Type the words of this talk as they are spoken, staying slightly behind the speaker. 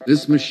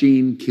This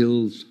machine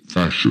kills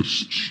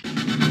fascists.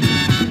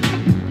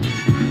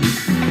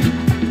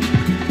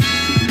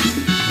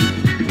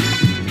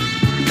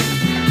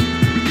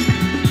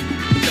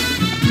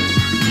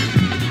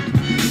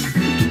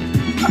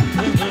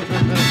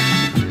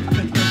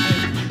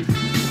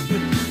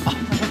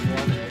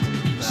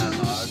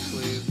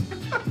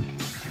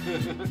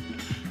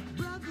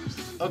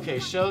 Okay,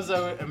 shows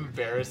I'm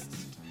embarrassed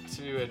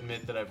to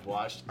admit that I've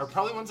watched are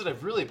probably ones that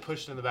I've really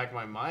pushed in the back of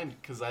my mind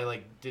because I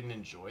didn't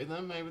enjoy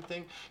them. I would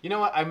think. You know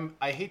what?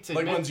 I hate to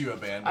admit, ones you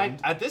abandoned.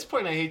 At this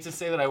point, I hate to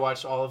say that I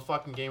watched all of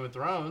fucking Game of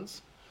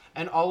Thrones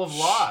and all of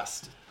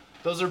Lost.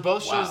 Those are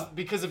both shows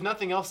because if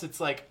nothing else, it's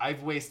like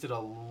I've wasted a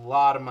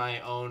lot of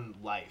my own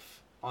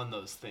life on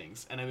those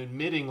things, and I'm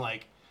admitting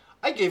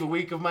I gave a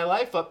week of my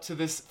life up to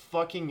this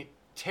fucking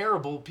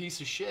terrible piece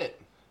of shit.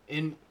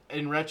 In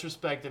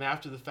retrospect and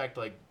after the fact,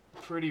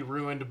 pretty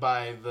ruined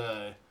by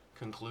the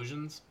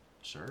conclusions.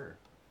 Sure.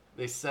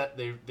 They set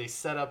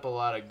up a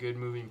lot of good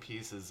moving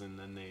pieces and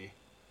then they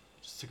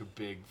just took a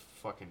big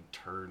fucking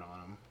turn on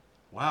them.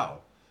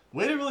 Wow.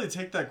 Way to really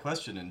take that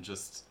question and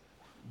just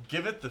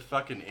give it the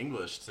fucking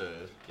English to...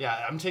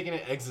 Yeah, I'm taking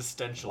it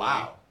existentially.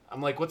 Wow.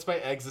 I'm like, what's my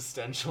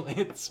existential?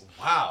 It's...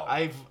 Wow.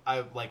 I've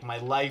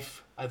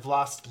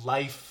lost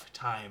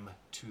lifetime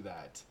to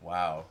that.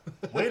 Wow.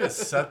 Way to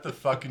set the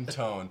fucking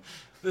tone.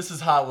 This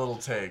is Hot Little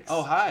Takes.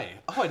 Oh, hi.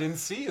 Oh, I didn't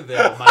see you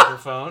there,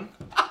 microphone.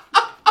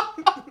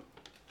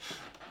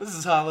 This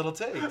is Hot Little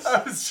Takes.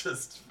 I was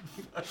just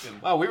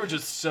fucking... Wow, we were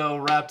just so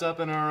wrapped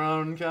up in our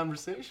own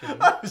conversation.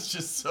 I was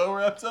just so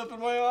wrapped up in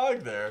my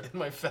hog there. In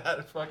my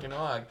fat fucking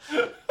hog.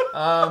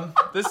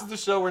 This is the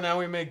show where now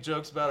we make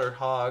jokes about our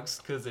hogs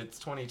because it's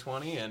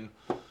 2020 and...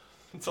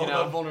 It's all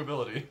about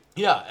vulnerability.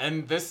 Yeah,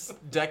 and this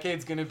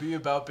decade's going to be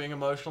about being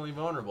emotionally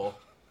vulnerable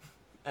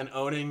and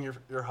owning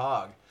your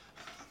hog.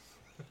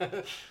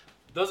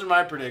 Those are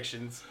my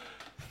predictions.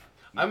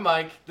 I'm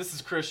Mike. This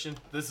is Christian.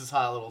 This is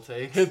Hot Little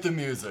Takes. Hit the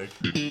music.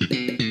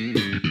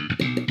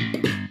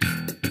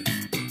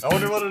 I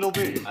wonder what it'll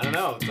be. I don't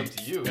know. It's up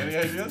to you. Any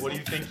ideas? What do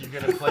you think you're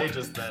going to play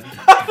just then?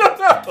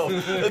 I don't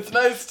know. It's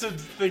nice to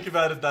think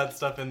about that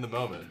stuff in the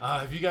moment.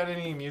 Have you got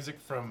any music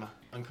from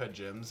Uncut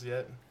Gems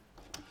yet?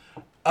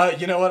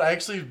 You know what? I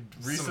actually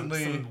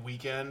recently... Some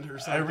Weekend or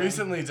something? I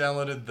recently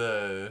downloaded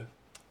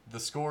the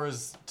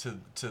scores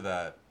to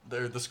that.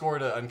 The score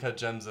to Uncut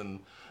Gems and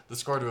the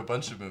score to a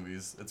bunch of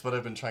movies. It's what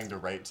I've been trying to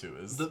write to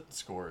is the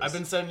scores. I've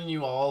been sending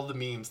you all the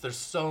memes. There's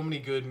so many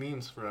good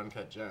memes for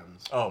Uncut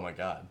Gems. Oh my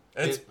god.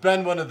 It's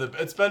been one of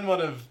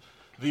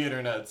the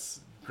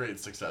internet's great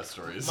success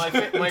stories. My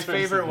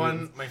favorite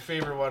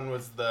one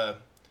was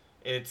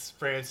it's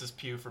Frances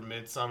Pugh from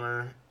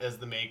Midsommar as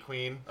the May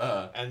Queen,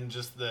 and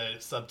just the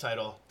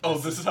subtitle.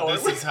 This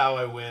is how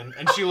I win.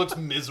 And she looks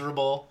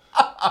miserable,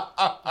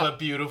 but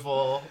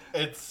beautiful.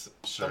 It's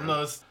the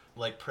most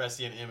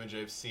prescient image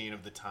I've seen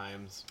of the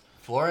times.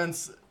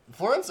 Florence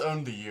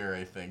owned the year,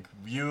 I think.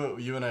 You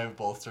and I have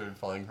both started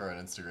following her on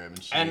Instagram,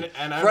 and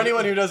for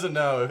anyone who doesn't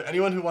know,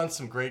 anyone who wants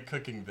some great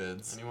cooking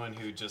vids, anyone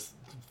who just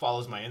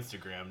follows my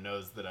Instagram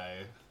knows that I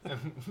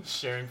am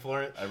sharing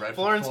Florence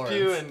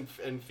Pugh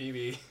and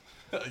Phoebe.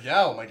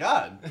 Yeah, oh my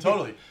god,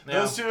 totally.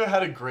 Yeah. Those two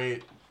had a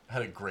great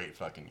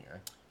fucking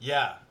year.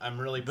 Yeah, I'm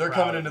really They're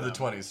proud coming of into them.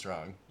 the 20s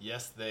strong.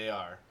 Yes, they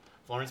are.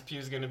 Florence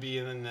Pugh's going to be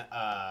in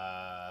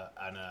a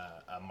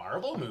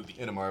Marvel movie.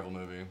 In a Marvel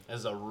movie.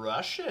 As a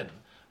Russian.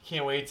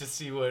 Can't wait to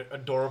see what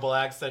adorable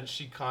accent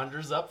she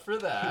conjures up for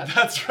that.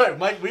 That's right,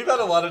 Mike. We've had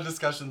a lot of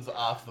discussions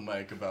off the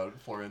mic about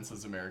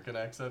Florence's American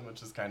accent,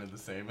 which is kind of the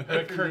same.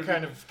 Her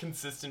kind of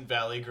consistent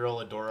Valley Girl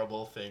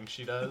adorable thing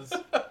she does.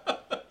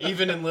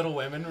 Even in Little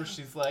Women, where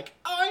she's like,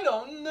 I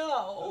don't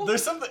know.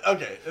 There's something...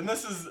 Okay, and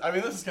this is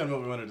kind of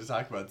what we wanted to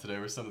talk about today,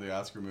 were some of the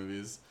Oscar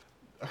movies.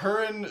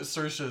 Her and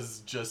Saoirse's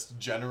just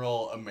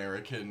general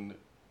American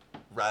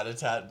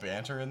rat-a-tat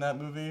banter in that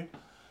movie...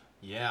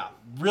 Yeah.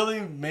 Really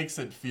makes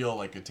it feel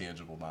like a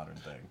tangible modern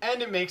thing.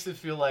 And it makes it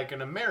feel like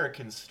an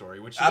American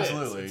story, which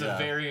absolutely, it's a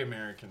very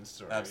American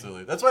story.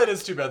 Absolutely. That's why it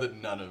is too bad that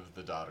none of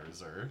the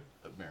daughters are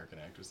American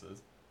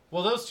actresses.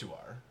 Well, those two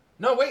are.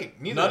 No,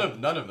 wait. Neither.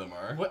 None of them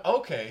are. What,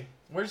 okay.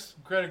 Where's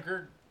Greta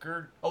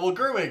Oh, well,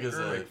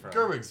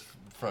 Gerwig's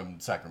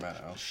from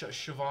Sacramento.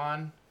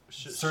 Siobhan?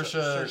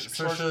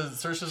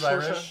 Saoirse's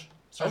Irish.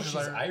 She's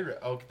Irish.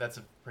 Oh, that's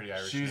a pretty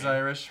Irish She's name.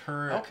 Irish.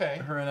 Her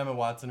and Emma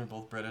Watson are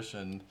both British,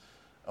 and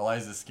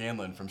Eliza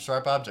Scanlon from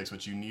Sharp Objects,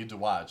 which you need to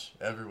watch.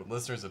 Everyone,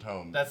 listeners at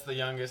home. That's the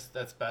youngest.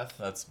 That's Beth.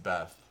 That's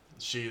Beth.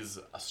 She's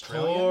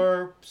Australian.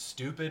 Poor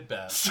stupid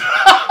Beth.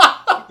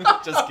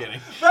 Just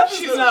kidding.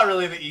 She's not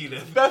really the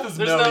Edith. Beth is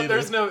Edith.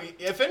 There's no.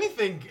 If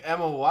anything,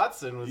 Emma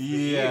Watson was the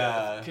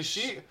Edith, because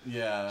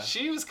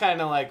she was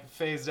kind of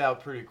phased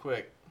out pretty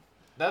quick.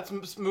 That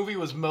movie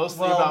was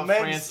mostly about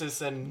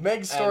Frances and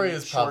Meg's story and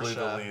is probably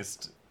Saoirse. the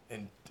least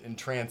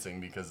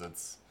entrancing because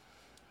it's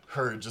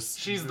her just...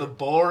 She's the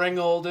boring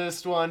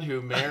oldest one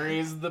who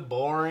marries the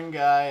boring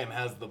guy and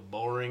has the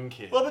boring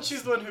kid. Well, but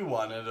she's the one who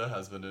wanted a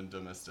husband in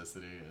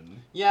domesticity,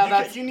 and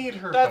yeah, you need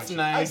her. That's function.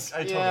 nice.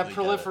 I yeah, totally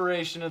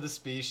proliferation of the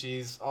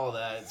species, all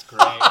that. It's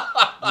great.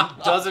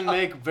 Doesn't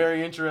make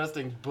very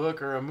interesting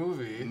book or a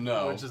movie.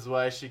 No, which is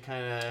why she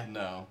kind of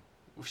no.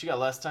 She got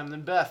less time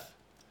than Beth.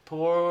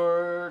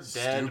 Poor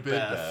dead Stupid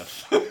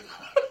Beth.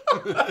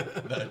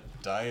 That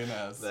dying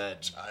ass.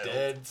 That child.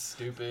 dead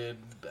stupid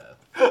Beth.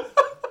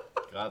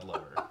 God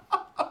love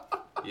her.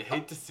 You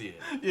hate to see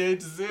it. You hate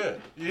to see it.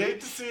 You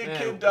hate to see a Man,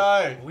 kid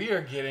die. We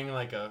are getting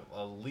like a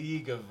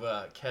league of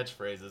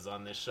catchphrases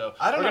on this show.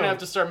 I don't We're know. gonna have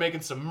to start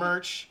making some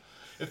merch.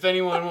 If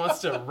anyone wants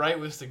to write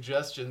with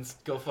suggestions,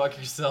 go fuck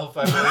yourself.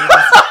 I believe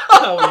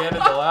that's how we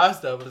ended the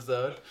last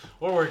episode.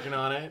 We're working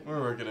on it. We're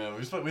working on it.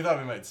 We thought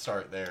we might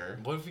start there.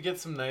 What if we get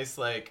some nice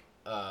like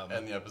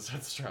And the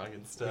episode strong we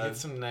instead. get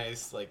some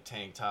nice like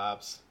tank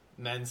tops,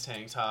 men's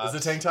tank tops. Is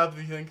it tank top,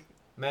 do you think?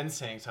 Men's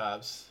tank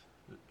tops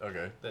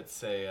Okay. that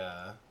say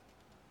I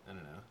don't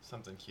know,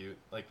 something cute,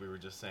 like we were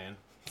just saying.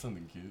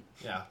 Something cute.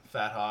 Yeah,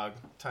 Fat Hog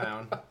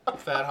Town,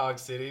 Fat Hog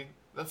City.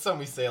 That's something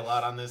we say a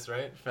lot on this,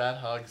 right? Fat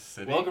Hog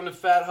City. Welcome to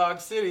Fat Hog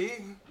City.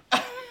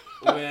 With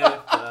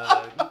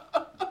I don't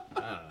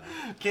know.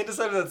 Can't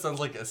decide if that sounds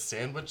like a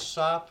sandwich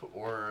shop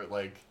or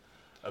like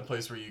a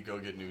place where you go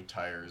get new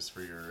tires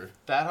for your...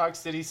 Fat Hog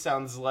City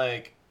sounds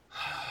like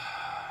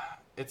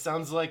it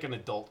sounds like an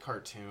adult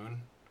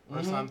cartoon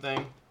or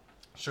something.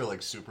 Sure,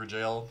 like Super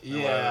Jail. Or whatever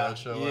Yeah, that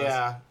show was.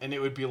 yeah, and it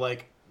would be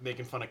like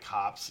making fun of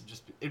cops.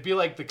 It'd be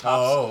like the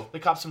cops, the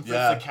cops from Fritz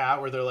yeah. the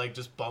Cat, where they're like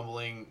just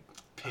bumbling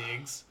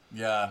pigs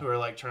Yeah. who are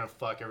like trying to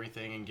fuck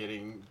everything and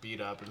getting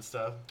beat up and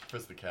stuff.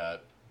 Fritz the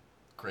Cat.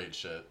 Great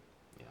shit.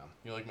 Yeah,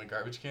 You like my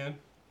garbage can?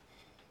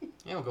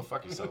 yeah, well, go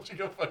fuck Why yourself. don't you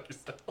go fuck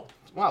yourself?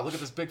 Wow, look at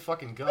this big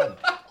fucking gun.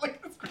 Look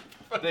at this great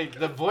fucking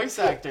The voice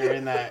actor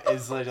in that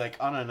is like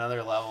on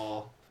another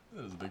level.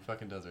 That is a big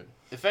fucking desert.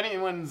 If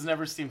anyone's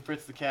never seen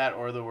Fritz the Cat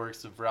or the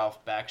works of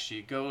Ralph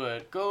Bakshi,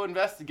 go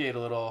investigate a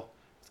little.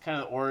 It's kind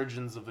of the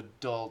origins of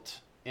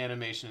adult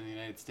animation in the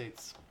United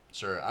States.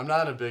 Sure, I'm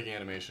not a big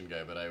animation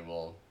guy, but I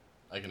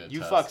can attest.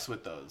 You fucks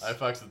with those. I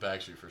fucks with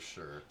Backstreet for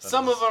sure.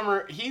 Some of them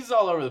are, he's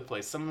all over the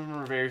place. Some of them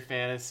are very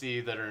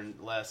fantasy that are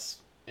less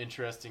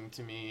interesting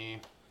to me.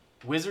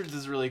 Wizards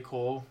is really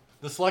cool.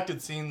 The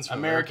selected scenes from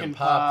American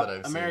Pop that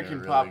I've American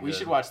seen are Pop. really We good.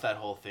 should watch that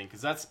whole thing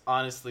because that's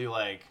honestly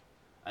like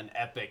an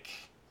epic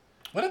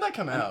When did that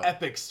come out?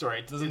 epic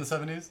story. Was it in the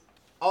 70s?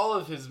 All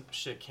of his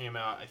shit came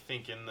out, I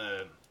think, in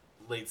the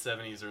late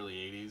 70s, early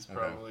 80s,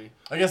 probably.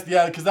 I guess,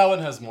 yeah, because that one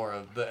has more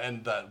of the,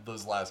 and that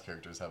those last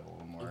characters have a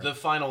little more. The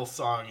final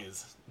song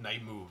is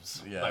Night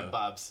Moves by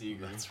Bob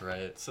Seger. That's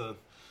right. So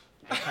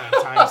it kind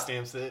of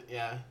timestamps it,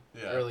 yeah.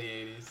 Yeah. Early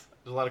 80s.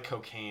 There's a lot of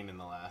cocaine in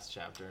the last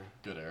chapter.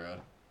 Good era.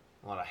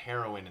 A lot of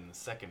heroin in the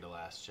second to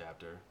last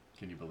chapter.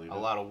 Can you believe it? A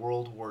lot of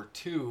World War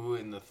II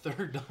in the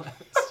third to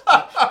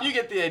last. You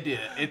get the idea.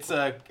 It's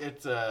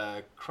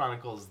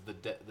chronicles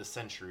the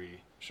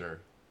century. Sure.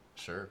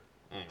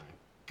 Anyway,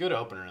 good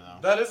opener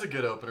though. That is a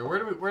good opener. Where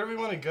do we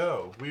want to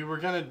go? We're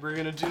gonna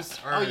do.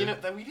 Oh, you know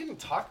that we didn't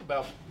talk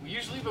about.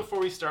 Usually before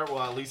we start,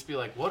 we'll at least be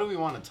like, "What do we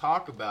want to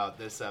talk about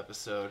this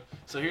episode?"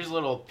 So here's a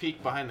little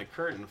peek behind the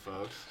curtain,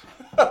 folks.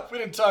 we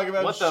didn't talk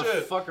about What shit.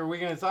 the fuck are we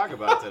gonna talk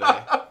about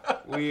today?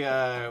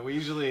 we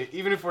usually,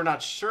 even if we're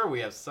not sure, we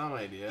have some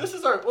idea. This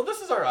is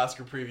our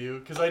Oscar preview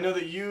because I know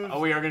that you. Oh,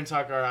 we are gonna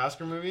talk our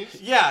Oscar movies.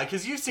 Yeah,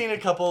 because you've seen a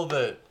couple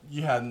that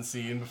you hadn't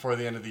seen before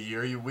the end of the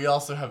year. We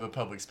also have a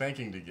public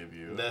spanking to give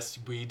you. Yes,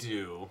 we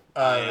do.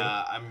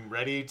 Uh, I'm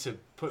ready to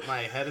put my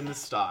head in the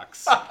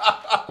stocks.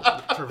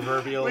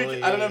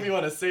 Proverbially. I don't know if you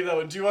want to save that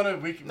one. Do you want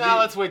to?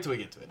 Let's wait till we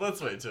get to it.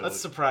 Let's wait till. Let's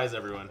surprise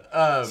everyone,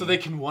 so they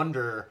can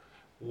wonder.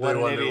 What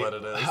what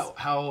it is.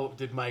 How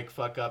did Mike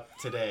fuck up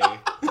today?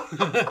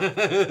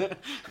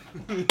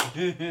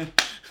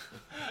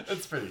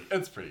 It's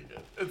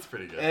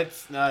pretty good.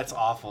 It's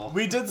awful.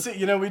 We did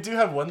see, we do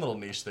have one little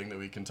niche thing that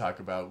we can talk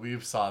about. We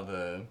saw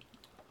the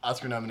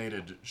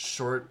Oscar-nominated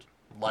short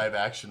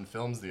live-action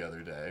films the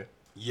other day.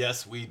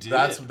 Yes, we did.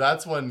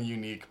 That's one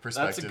unique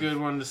perspective. That's a good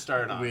one to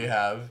start on. We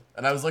have,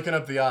 and I was looking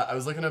up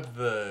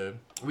the.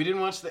 We didn't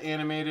watch the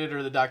animated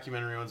or the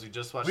documentary ones. We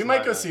just watched. We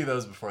might go see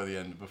those before the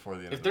end.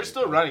 If they're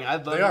still running,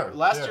 I'd love. They are.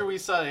 Last year we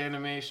saw the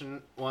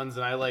animation ones,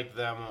 and I liked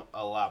them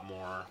a lot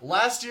more.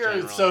 Last year,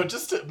 generally.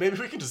 so maybe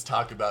we can just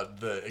talk about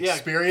the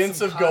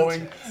experience of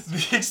going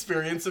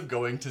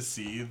to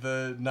see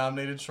the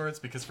nominated shorts,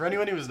 because for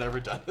anyone who has never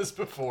done this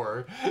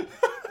before,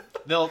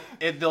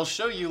 they'll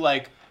show you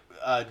like.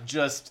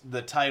 Just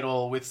the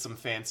title with some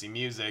fancy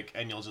music,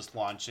 and you'll just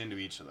launch into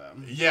each of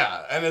them.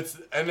 Yeah, and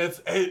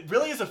it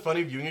really is a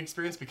funny viewing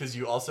experience because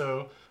you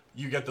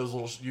get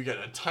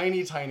a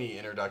tiny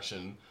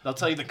introduction. They'll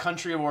tell you the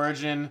country of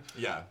origin.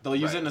 Yeah, They'll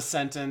use it in a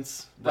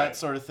sentence, that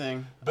sort of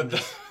thing. But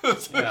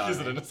use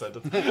it in a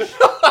sentence.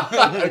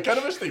 I kind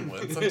of wish they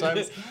would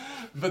sometimes.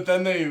 But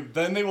then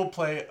they will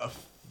play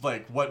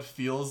what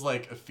feels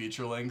like a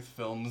feature length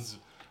film's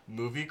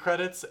movie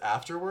credits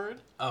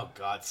afterward. Oh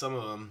God, some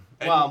of them.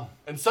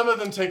 And some of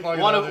them take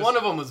longer. One than of others. one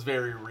of them was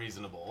very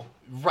reasonable.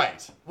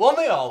 Right. Well,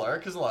 they all are,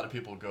 because a lot of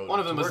people go. One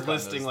of them to was work on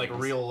listing those like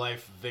things. real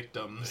life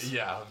victims.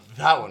 Yeah,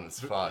 that one was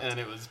fucked. And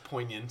it was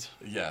poignant.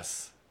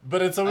 Yes,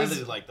 but it's always. I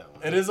did like that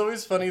one. It is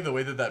always funny the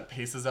way that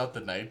paces out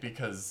the night,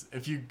 because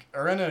if you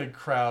are in a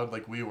crowd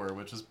like we were,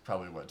 which was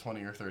probably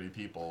 20 or 30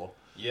 people.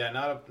 Yeah,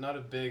 not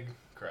a big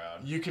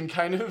crowd. You can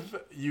kind of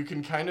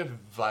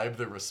vibe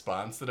the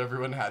response that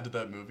everyone had to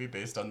that movie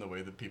based on the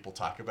way that people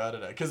talk about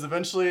it. Because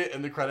eventually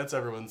in the credits,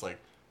 everyone's like,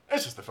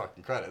 "It's just the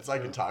fucking credits. I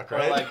can talk,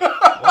 right?" Or like,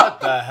 what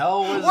the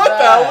hell was what that?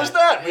 the hell was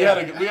that?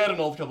 Yeah. We had an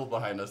old couple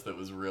behind us that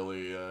was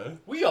really.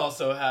 We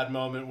also had a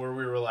moment where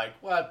we were like,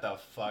 "What the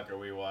fuck are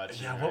we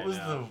watching?" Yeah, what right was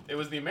now? It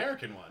was the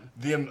American one.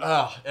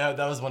 Yeah,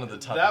 that was one of the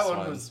toughest That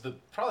one ones. was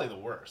probably the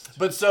worst.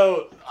 But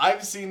so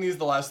I've seen these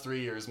the last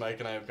 3 years. Mike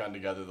and I have gone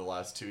together the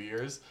last 2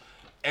 years.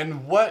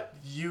 And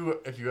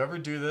if you ever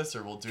do this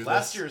or will do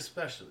Last this.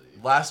 last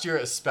Last year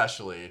year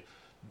especially. especially,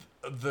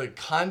 the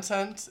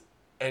content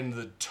and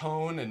the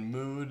tone and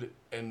mood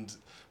and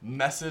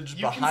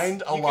message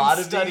behind a lot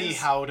of study these.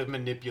 how to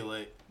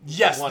manipulate.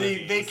 Yes, one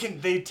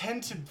of they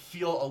tend to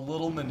feel a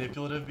little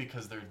manipulative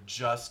because they're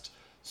just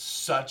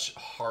such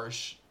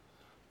harsh,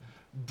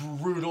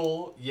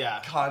 brutal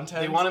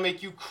content. They want to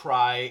make you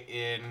cry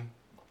in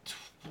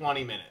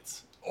 20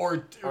 minutes.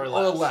 Or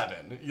less.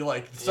 11. You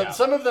like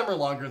some of them are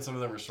longer and some of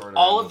them are shorter.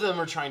 All of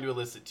them are trying to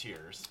elicit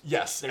tears.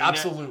 Yes,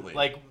 absolutely.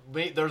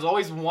 There's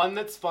always one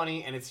that's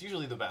funny, and it's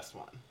usually the best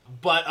one.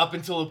 But up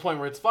until the point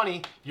where it's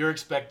funny, you're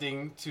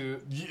expecting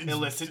to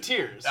elicit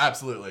tears.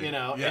 Absolutely.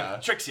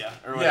 It tricks you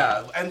or whatever.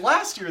 Yeah, and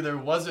last year there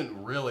wasn't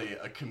really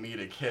a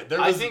comedic hit.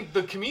 I think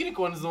the comedic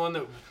one is the one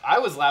that I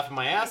was laughing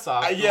my ass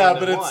off.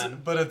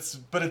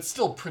 but it's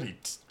still pretty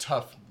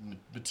tough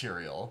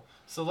material.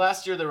 So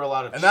last year there were a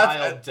lot of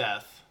child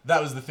death. That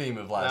was the theme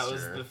of last year.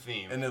 That was the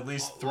theme. And at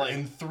least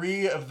in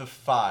 3 of the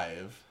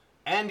 5.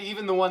 And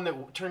even the one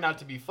that turned out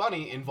to be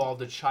funny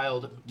involved a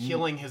child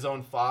killing his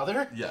own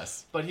father.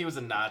 Yes. But he was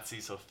a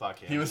Nazi, so fuck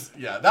him.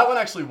 That one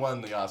actually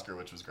won the Oscar,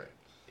 which was great.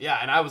 Yeah,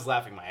 and I was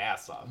laughing my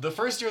ass off. The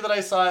first year that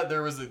I saw it,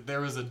 there was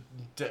a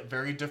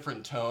very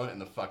different tone,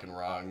 and the fucking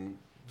wrong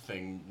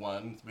thing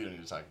won. We don't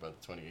need to talk about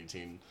the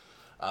 2018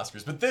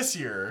 Oscars. But this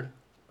year,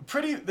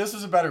 this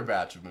was a better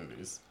batch of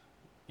movies.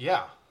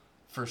 Yeah.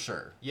 For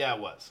sure. Yeah,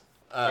 it was.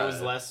 There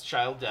was less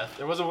child death.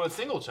 There wasn't a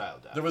single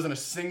child death. There wasn't a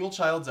single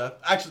child death.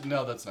 Actually,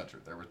 no, that's not true.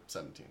 There were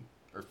 17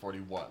 or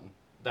 41.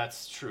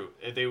 That's true.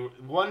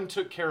 One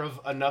took care of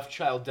enough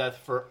child death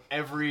for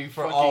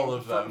all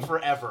of them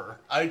forever.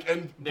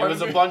 There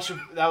was a bunch of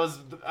that was.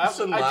 I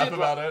laugh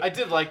about it. I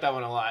did like that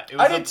one a lot.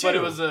 I did too. But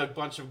it was a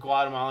bunch of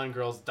Guatemalan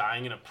girls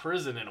dying in a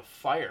prison in a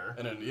fire.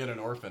 In an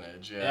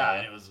orphanage. Yeah. Yeah,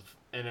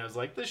 and it was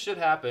like this shit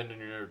happened,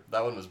 and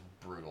that one was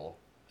brutal.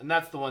 And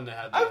that's the one that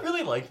had. I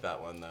really liked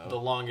that one though. The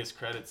longest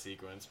credit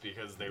sequence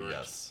because they were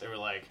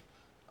like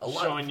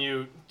showing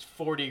you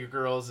 40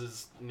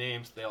 girls'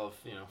 names. They all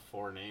have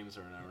 4 names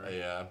or whatever.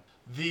 Yeah.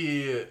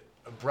 The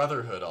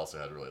Brotherhood also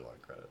had really long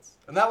credits,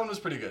 and that one was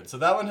pretty good. So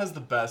that one has the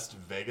best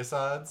Vegas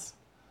odds.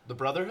 The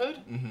Brotherhood?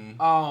 Mm-hmm.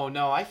 Oh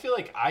no, I feel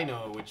like I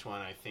know which one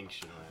I think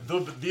should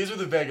win. These are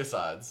the Vegas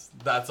odds.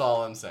 That's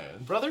all I'm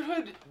saying.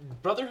 Brotherhood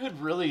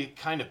really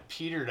kind of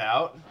petered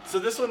out. So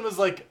this one was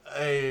like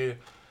a.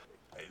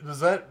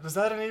 Was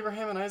that an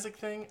Abraham and Isaac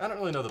thing? I don't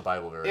really know the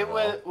Bible very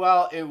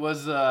well. It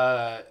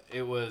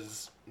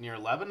was near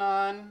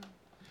Lebanon,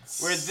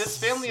 where this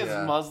family is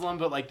Muslim,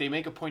 but like they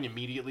make a point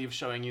immediately of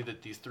showing you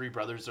that these 3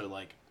 brothers are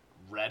like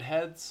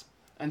redheads,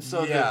 and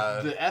so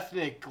the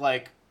ethnic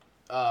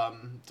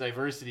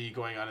diversity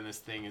going on in this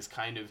thing is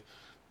kind of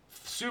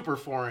super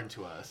foreign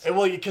to us.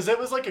 Well, because it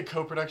was like a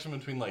co-production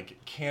between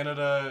like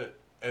Canada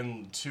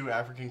and 2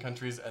 African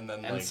countries, and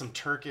then like some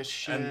Turkish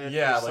shit. And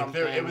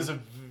it was a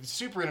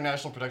super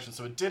international production,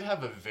 so it did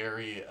have a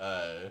very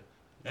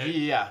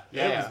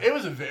It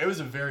was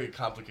a very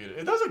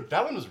complicated.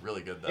 That one was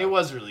really good though. It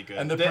was really good.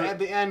 And at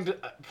the end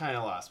kind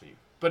of lost me.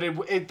 But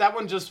that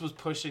one just was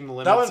pushing the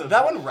limits.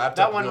 That one wrapped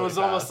up really was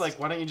fast. Almost like,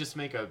 why don't you just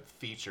make a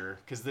feature?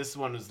 Because this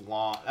one was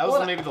long. That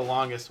was maybe the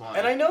longest one.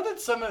 And I know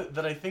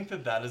that I think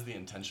that is the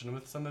intention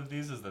with some of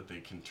these is that they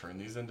can turn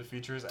these into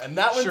features. And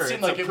that one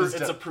seemed like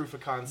it's a proof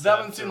of concept. That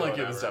one seemed like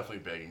it was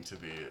definitely begging to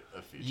be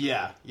a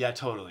feature. Yeah,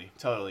 totally.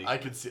 I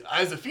could see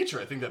as a feature.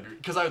 I think that'd be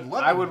because I would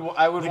love. I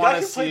would want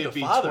to see it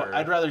be.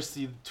 I'd rather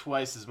see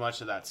twice as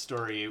much of that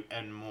story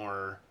and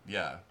more.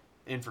 Yeah.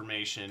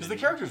 Information because the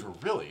characters were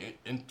really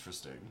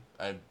interesting.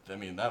 I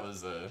mean that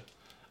was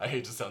I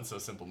hate to sound so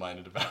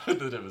simple-minded about it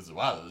that it was that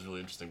was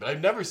really interesting, but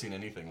I've never seen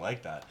anything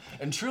like that.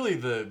 And truly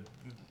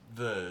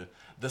the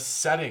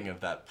setting of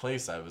that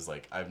place, I was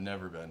like, I've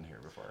never been here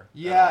before.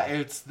 Yeah,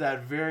 it's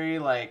that very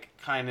like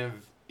kind of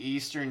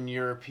Eastern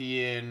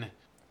European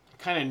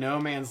kind of no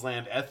man's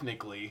land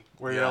ethnically,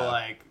 where you're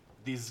like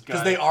these guys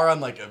because they are on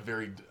like a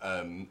very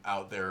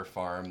out there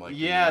farm, like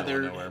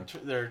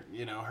they're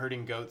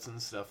herding goats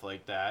and stuff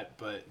like that,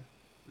 but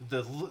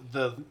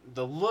the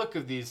look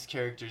of these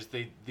characters,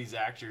 these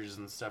actors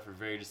and stuff are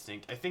very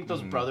distinct. I think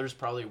those brothers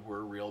probably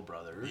were real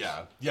brothers.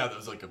 Yeah, there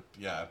was like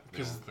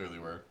they clearly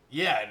were.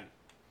 Yeah.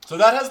 So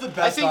that has the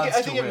best odds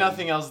I think to if win.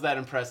 nothing else, that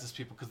impresses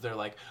people because they're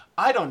like,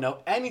 I don't know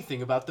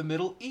anything about the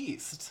Middle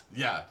East.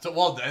 Yeah. So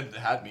well, it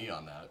had me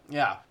on that.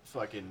 Yeah.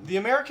 Fucking. The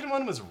American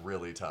one was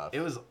really tough.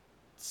 It was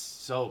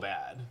so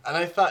bad. And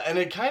I thought, and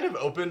it kind of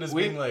opened as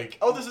being like,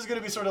 oh, this is going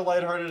to be sort of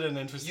lighthearted and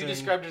interesting. You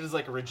described it as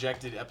like a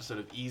rejected episode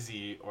of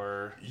Easy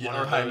or one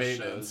or of High those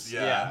Maintenance. shows.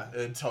 Yeah.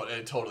 It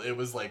totally. It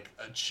was like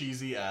a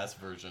cheesy ass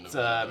version It's of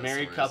one of a those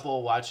married stories.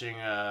 couple watching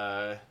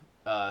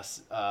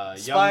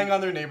spying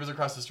on their neighbors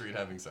across the street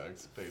having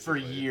sex,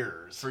 basically.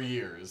 for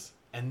years.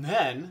 And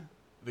then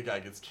the guy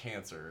gets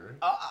cancer.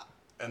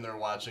 And they're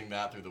watching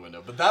that through the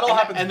window. But that all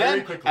happens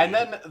very quickly. And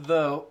then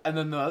the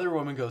other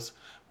woman goes,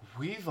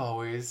 We've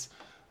always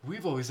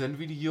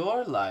envied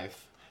your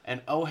life.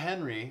 And O.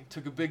 Henry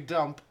took a big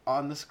dump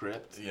on the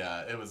script.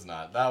 Yeah, it was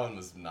not. That one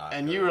was not.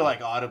 And good. you were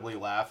like audibly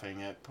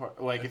laughing at,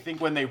 like I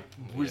think when they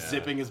were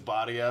zipping his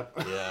body up.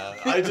 Yeah,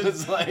 I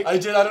did. I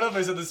did. I don't know if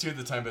I said this to you at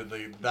the time,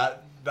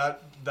 but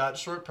that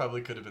short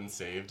probably could have been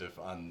saved if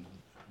on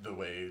the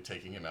way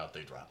taking him out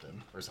they dropped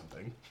him or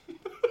something.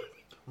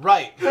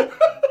 Right.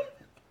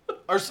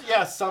 Or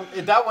yeah,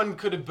 that one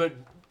could have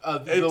been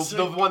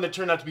the one that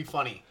turned out to be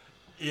funny.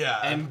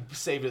 Yeah. And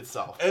saved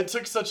itself. It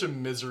took such a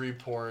misery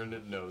porn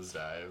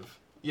nosedive.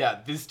 Yeah,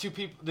 these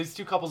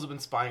two couples have been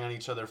spying on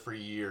each other for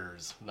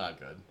years. Not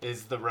good.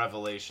 Is the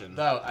revelation.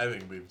 I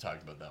think we've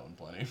talked about that one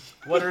plenty.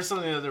 What are some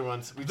of the other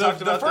ones? We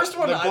talked about the first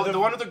one. The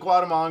one with the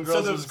Guatemalan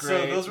girls was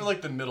great. So those were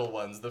like the middle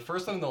ones. The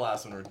first one and the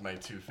last one were my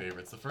two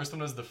favorites. The first one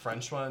was the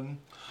French one.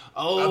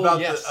 Oh,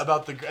 yes.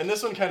 And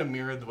this one kind of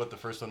mirrored what the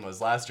first one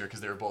was last year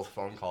because they were both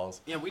phone calls.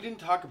 Yeah, we didn't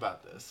talk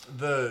about this.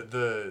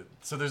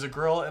 So there's a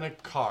girl in a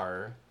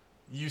car.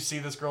 You see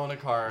this girl in a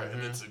car,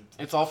 and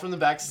it's all from the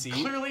back seat.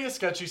 Clearly a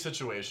sketchy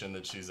situation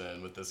that she's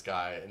in with this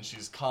guy, and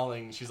she's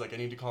like, I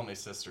need to call my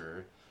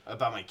sister.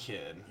 About my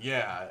kid.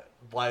 Yeah,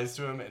 lies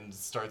to him and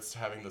starts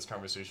having this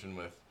conversation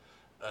with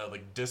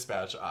like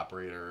dispatch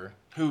operator.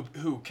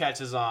 Who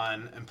catches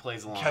on and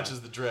plays along. Catches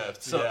the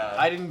drift, So yeah.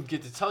 I didn't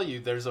get to tell you,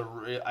 this was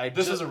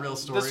a real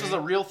story? This was a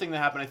real thing that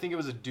happened. I think it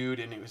was a dude,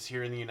 and it was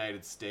here in the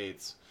United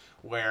States,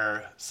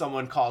 where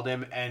someone called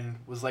him and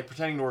was like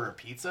pretending to order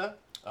pizza.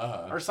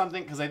 Or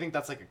something, because I think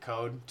that's like a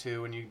code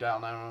too when you dial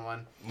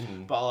 911.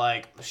 Mm-hmm. But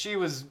like she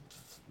was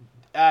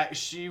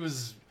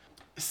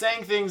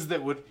saying things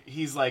that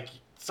he's like,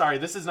 sorry,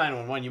 this is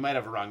 911. You might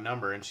have a wrong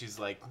number, and she's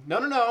like,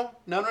 no,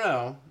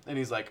 and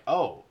he's like,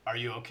 oh, are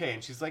you okay?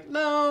 And she's like,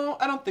 no,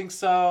 I don't think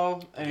so.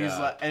 And he's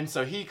like, and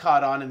so he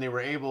caught on, and they were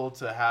able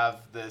to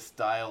have this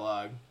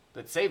dialogue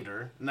that saved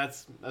her, and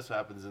that's what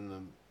happens in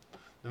the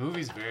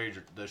movie's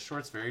the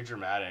short's very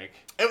dramatic.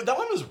 That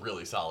one was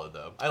really solid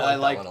though. I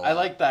like that one a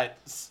lot.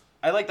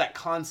 I like that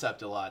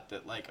concept a lot.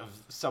 That like of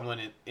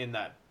someone in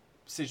that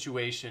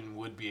situation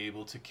would be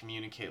able to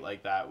communicate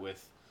like that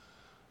with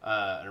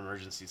an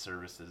emergency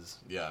services.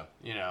 Yeah.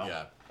 You know.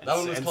 Yeah.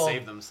 And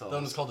save themselves. That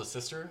one was called A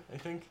Sister, I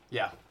think.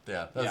 Yeah.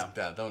 Yeah.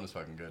 That one was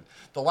fucking good.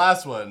 The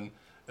last one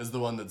is the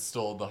one that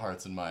stole the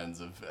hearts and minds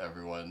of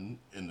everyone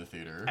in the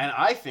theater. And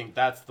I think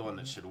that's the one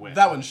that should win.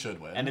 That one should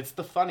win. And it's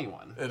the funny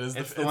one. It is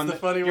the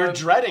funny one. You're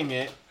dreading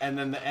it, and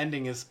then the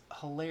ending is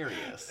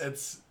hilarious.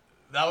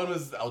 That one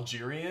was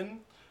Algerian,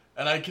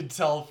 and I could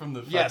tell from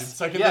the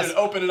second that it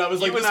opened, and I was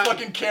like, this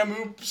fucking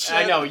Camus shit.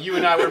 I know, you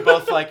and I were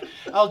both like,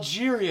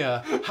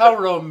 Algeria, how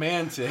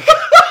romantic.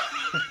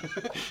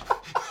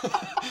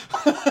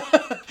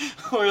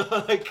 We're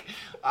like,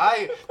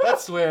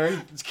 that's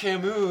where it's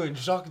Camus and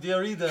Jacques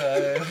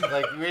Derrida,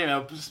 like, you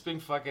know, just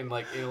being fucking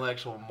like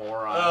intellectual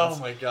morons. Oh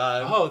my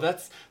god. Oh,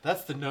 that's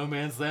the no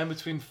man's land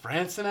between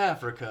France and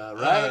Africa,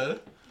 right?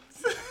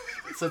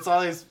 So it's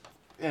all these,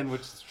 and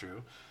which is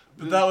true.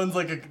 But that one's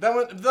like that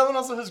one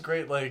also has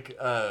great like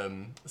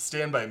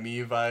Stand By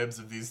Me vibes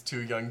of these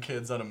two young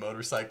kids on a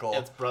motorcycle.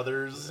 It's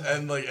brothers.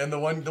 And the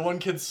one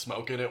kid's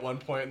smoking at one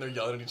point, and they're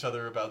yelling at each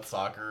other about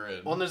soccer.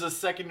 And there's a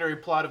secondary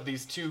plot of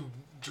these two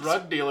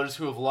drug dealers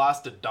who have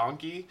lost a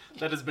donkey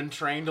that has been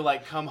trained to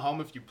like come home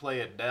if you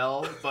play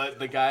Adele, but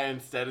the guy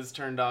instead has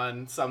turned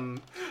on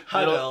some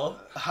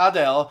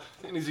Hadel,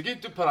 and he's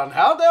like, you put on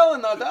Hadel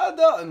and not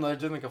Hadel, and they're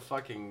doing like a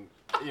fucking,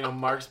 you know,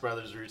 Marx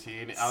Brothers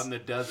routine out in the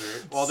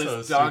desert while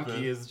this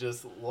donkey is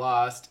just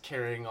lost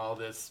carrying all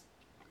this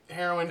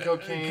heroin,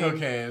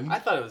 cocaine. I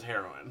thought it was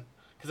heroin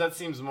because that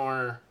seems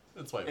more.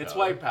 It's white powder. It's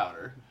white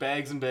powder.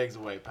 Bags and bags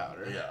of white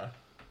powder. Yeah.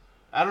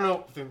 I don't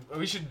know.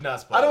 We should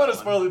not spoil. I don't want to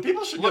spoil it.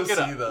 People should go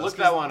see those. Look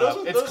that one up.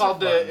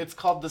 It's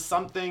called the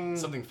something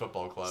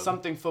football club.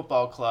 Something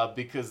football club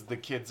because the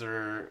kids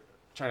are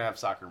trying to have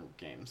soccer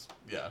games.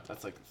 Yeah.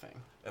 That's like the thing.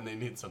 And they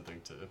need something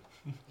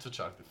to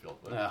chalk the field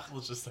with.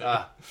 Let's just say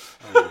that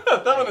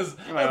one is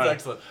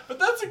excellent. But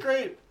that's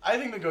I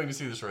think that going to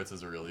see the shorts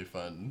is a really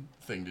fun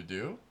thing to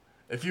do.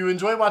 If you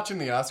enjoy watching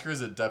the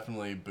Oscars, it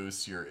definitely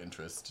boosts your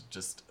interest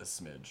just a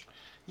smidge.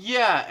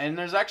 Yeah, and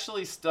there's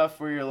actually stuff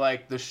where you're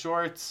like the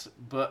shorts,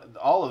 but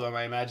all of them,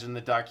 I imagine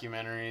the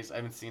documentaries. I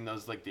haven't seen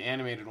those, like the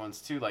animated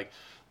ones too. Like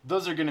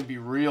those are going to be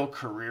real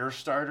career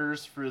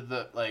starters for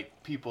the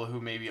like people who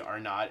maybe are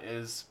not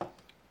as,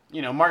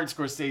 Martin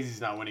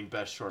Scorsese's not winning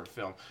Best Short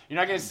Film. You're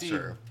not going to see.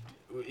 Sure.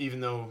 Even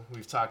though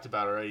we've talked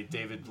about already,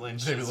 David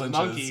Lynch's Lynch's,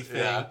 monkey thing.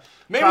 Yeah.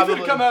 Maybe it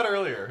could come out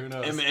earlier. Who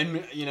knows?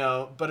 And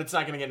but it's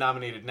not going to get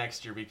nominated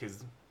next year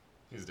because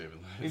he's David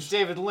Lynch. he's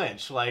David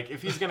Lynch. Like,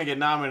 if he's going to get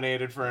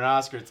nominated for an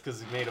Oscar, it's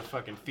because he made a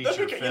fucking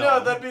feature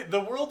film.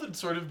 The world would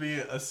sort of be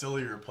a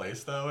sillier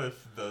place though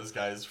if those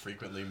guys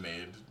frequently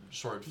made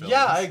short films.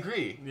 Yeah, I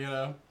agree.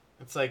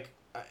 It's like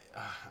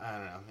I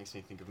don't know. It makes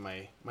me think of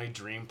my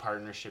dream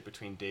partnership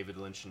between David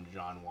Lynch and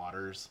John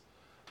Waters.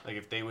 Like,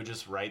 if they would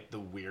just write the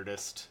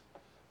weirdest,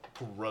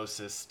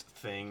 grossest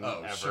thing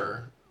ever.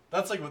 Sure.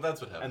 That's what happens.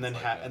 And then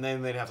and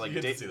then they'd have like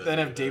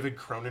have David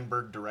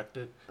Cronenberg direct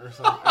it or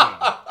something.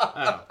 I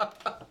don't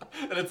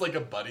know. And it's like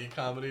a buddy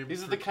comedy.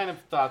 These are the kind of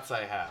thoughts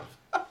I have.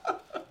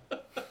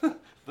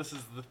 This is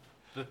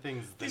the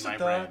things in my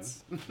brain.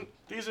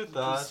 These are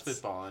thoughts.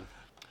 Spitballing.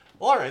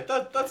 Well, all right,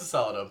 that's a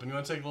solid open. You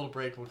want to take a little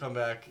break? We'll come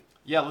back.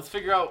 Yeah, let's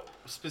figure out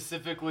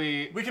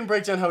specifically. We can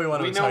break down how we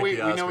want to attack the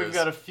Oscars. We know we've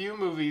got a few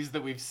movies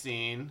that we've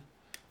seen,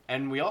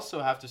 and we also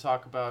have to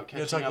talk about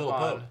catching up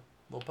on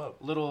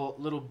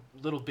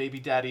little baby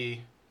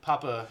daddy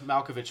Papa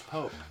Malkovich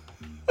Pope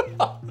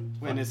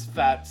when his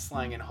fat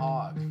slanging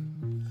hog.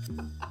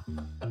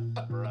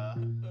 Bruh.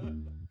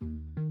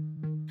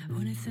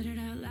 When I said it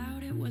out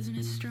loud, it wasn't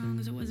as strong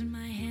as it was in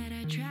my head.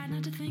 I tried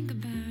not to think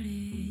about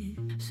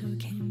it, so it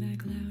came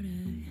back louder.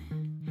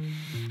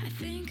 I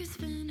think it's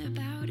been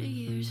about a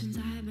year since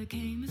I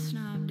became a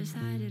snob.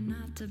 Decided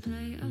not to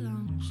play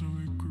along, so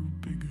it grew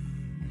bigger.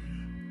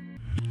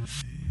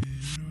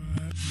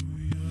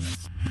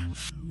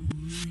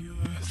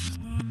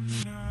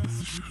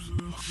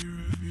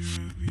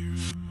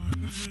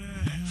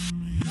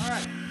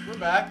 Alright, we're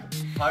back.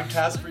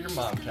 Podcast for your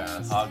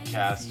momcast.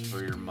 Podcast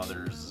for your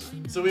mothers.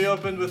 So we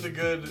opened with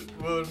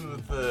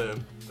the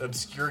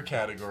obscure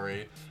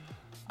category.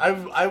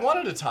 I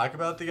wanted to talk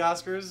about the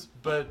Oscars,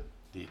 but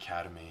the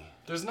Academy.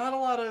 There's not a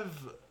lot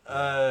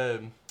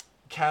of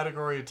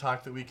category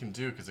talk that we can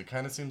do because it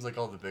kind of seems like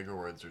all the big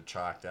awards are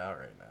chalked out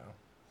right now.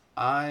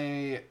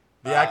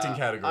 The acting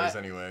categories,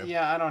 anyway.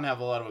 Yeah, I don't have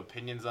a lot of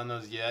opinions on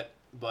those yet.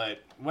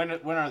 But when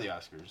are the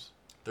Oscars?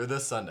 They're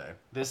this Sunday.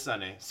 This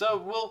Sunday.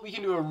 So we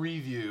can do a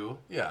review.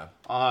 Yeah.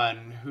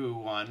 On who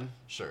won.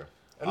 Sure.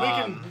 And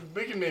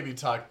we can maybe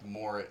talk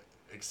more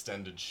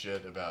extended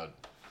shit about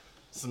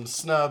some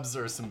snubs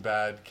or some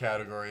bad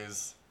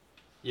categories.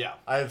 Yeah.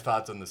 I have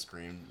thoughts on the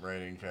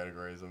screenwriting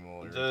categories. I'm a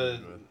little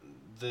irritated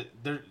with.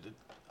 The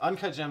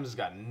Uncut Gems has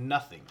got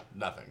nothing.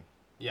 Nothing.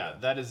 Yeah,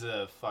 that is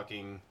a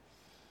fucking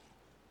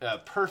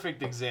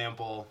perfect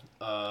example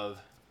of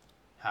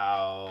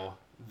how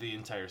the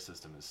entire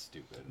system is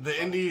stupid. The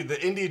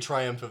indie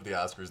triumph of the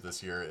Oscars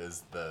this year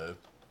is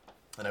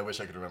and I wish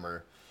I could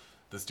remember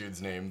this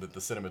dude's name, that the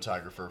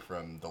cinematographer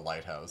from The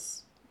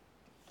Lighthouse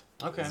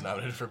is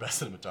nominated for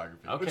Best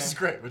Cinematography, which is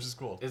great, which is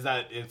cool. Is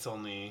that its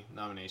only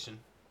nomination?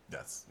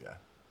 Yes, yeah.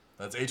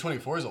 That's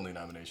A24's only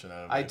nomination.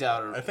 I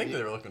doubt it. I think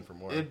they were looking for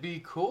more. It'd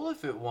be cool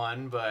if it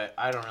won, but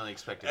I don't really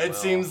expect it. It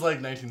seems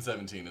like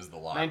 1917 is the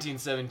lock.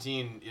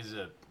 1917 is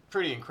a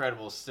pretty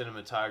incredible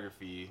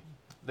cinematography.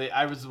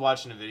 I was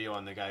watching a video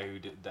on the guy who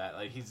did that.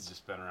 Like, he's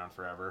just been around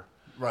forever.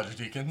 Roger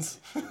Deakins?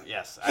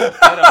 Yes.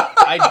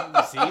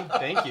 I see.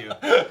 Thank you.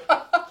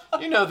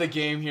 You know the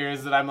game here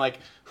is that I'm like,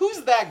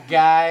 who's that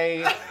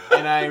guy?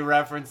 And I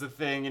reference a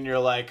thing, and you're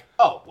like,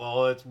 oh,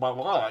 well, it's blah,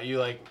 blah, blah.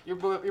 You're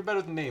better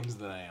with names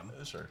than I am.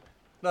 Sure.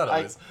 Not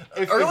always.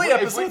 Early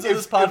episodes of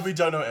this pod, we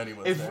don't know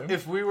anyone's name.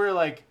 If we were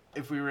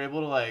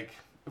able to,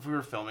 if we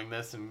were filming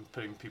this and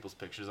putting people's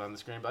pictures on the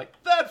screen, be like,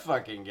 that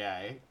fucking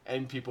guy.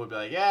 And people would be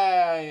like,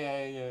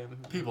 yeah.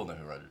 People know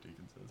who Roger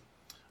Deakins is.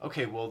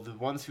 Okay, well, the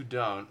ones who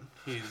don't,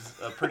 he's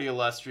a pretty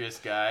illustrious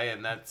guy,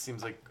 and that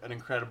seems like an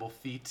incredible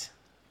feat.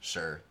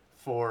 Sure.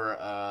 For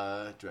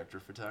director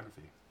of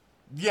photography.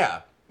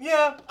 Yeah,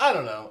 I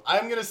don't know.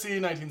 I'm going to see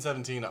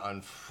 1917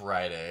 on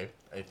Friday,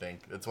 I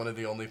think. It's one of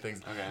the only things.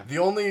 Okay. The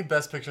only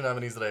Best Picture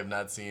nominees that I have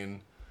not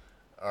seen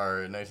are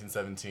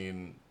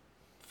 1917,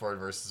 Ford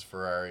vs.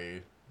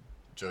 Ferrari,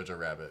 Jojo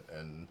Rabbit,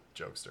 and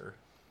Jokester.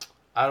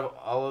 Out of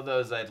all of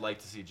those, I'd like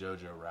to see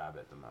Jojo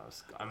Rabbit the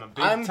most. I'm a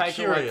big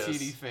Taika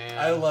Waititi fan.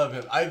 I love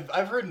him.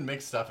 I've heard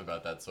mixed stuff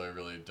about that, so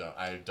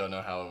I don't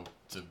know how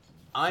to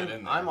fit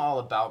in there. I'm all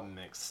about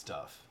mixed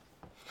stuff.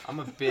 I'm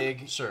a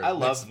big... Sure, I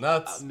love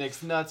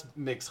mixed nuts.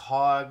 Mixed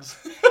hogs.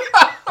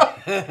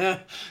 I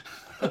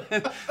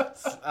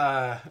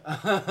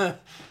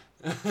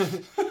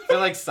feel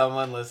like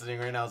someone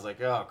listening right now is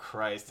like, oh,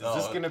 Christ, is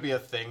this going to be a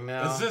thing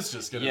now? Is this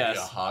just going to be a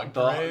hog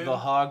parade? The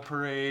hog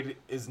parade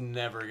is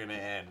never going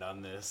to end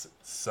on this.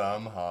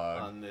 Some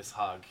hog. On this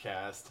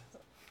hogcast.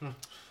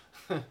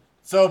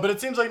 So, but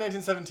it seems like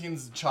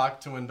 1917's chalk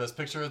to win Best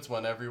Picture. It's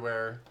won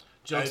everywhere.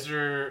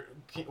 Jokester,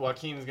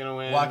 Joaquin's going to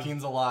win.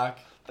 Joaquin's a lock.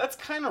 That's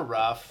kind of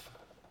rough.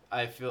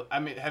 I feel. I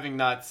mean, having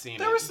not seen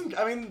There it. were some.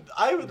 I mean,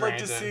 I would like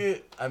to Granted. see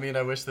it. I mean,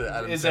 I wish that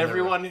Adam Is Sandler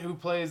everyone who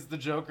plays the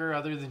Joker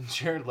other than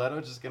Jared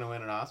Leto just gonna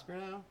win an Oscar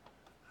now?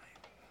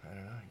 I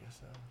don't know. I guess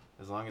so.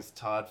 As long as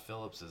Todd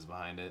Phillips is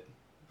behind it.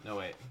 No,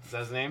 wait. Is that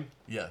his name?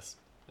 Yes.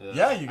 Ugh,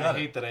 Yeah, you got I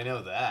it. hate that I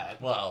know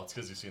that. Well, it's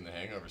because you've seen The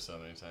Hangover so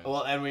many times.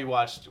 Well, and we were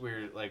talking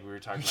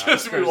about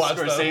Yes, we watched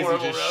that Scorsese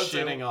horrible just roast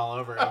table. shitting all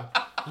over him.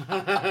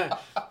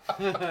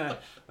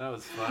 That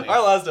was funny.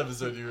 Our last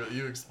episode,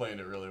 you explained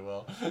it really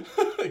well.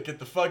 Get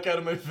the fuck out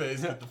of my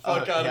face. Get the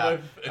fuck out of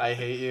my face. I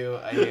hate you.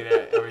 I hate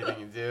everything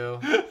you do.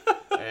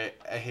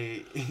 I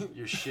hate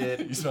your shit.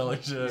 You smell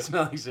like shit. You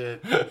smell like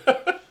shit.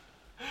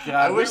 I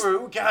God, wish-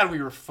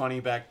 we were funny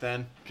back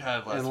then.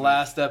 God,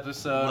 Last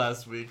episode.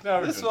 Last week.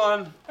 No, This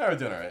one, we're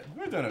doing all right.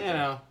 We're doing okay. you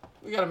know,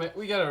 we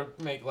gotta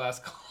make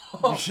last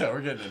call. Yeah,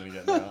 we're getting in and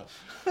getting out.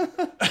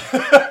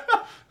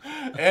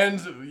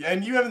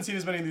 and you haven't seen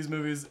as many of these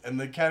movies, and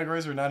the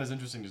categories are not as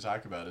interesting to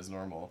talk about as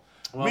normal.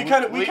 Well, we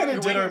kind of we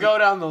did can our go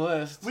down the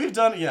list. We've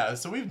done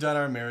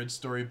our Marriage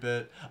Story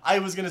bit. I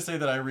was gonna say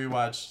that I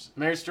rewatched.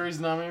 Marriage Story's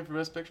nominated for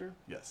Best Picture.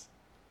 Yes.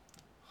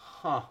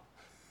 Huh.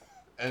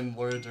 And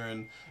Laura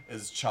Dern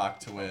is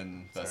chalked to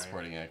win Best Sorry.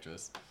 Supporting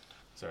Actress.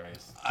 Sorry.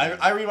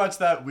 I rewatched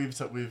that. We've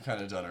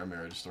kind of done our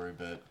Marriage Story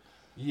bit.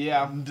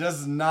 Yeah.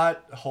 Does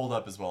not hold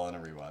up as well in a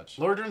rewatch.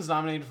 Laura Dern's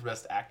nominated for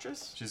Best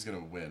Actress. She's gonna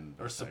win.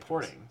 Or Best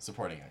supporting. Actress.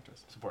 Supporting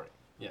actress. Supporting.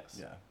 Yes.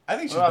 Yeah, I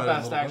think she's What about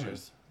better than Best Little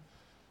Actress? Women.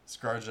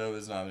 ScarJo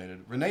is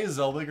nominated. Renee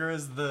Zellweger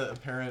is the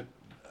apparent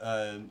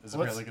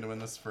apparently going to win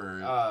this for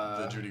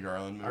the Judy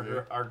Garland movie.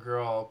 Our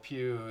girl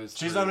Pew is.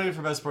 She's nominated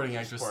for Best Supporting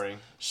Actress. Supporting.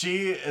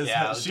 She is.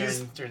 Yeah, she's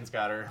Dern's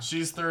got her.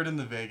 she's third in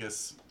the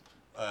Vegas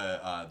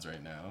odds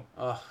right now.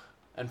 Ugh.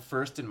 And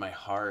first in my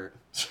heart.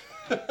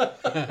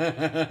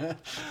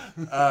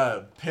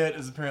 Pitt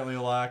is apparently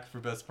a lock for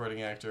Best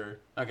Supporting Actor.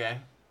 Okay.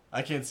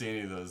 I can't see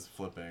any of those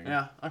flipping.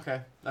 Yeah.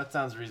 Okay. That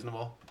sounds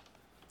reasonable.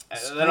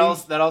 Screen-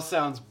 That all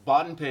sounds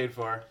bought and paid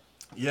for.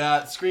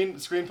 Yeah,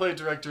 screenplay,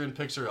 director, and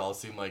picture all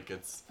seem like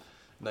it's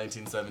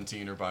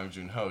 1917 or Bong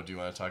Joon-ho. Do you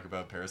want to talk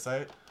about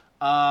Parasite?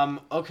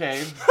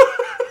 Okay.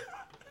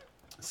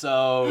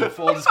 So,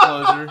 full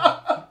disclosure,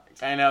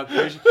 I know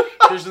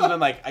Christian's been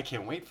like, I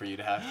can't wait for you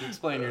to have to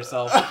explain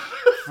yourself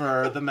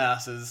for the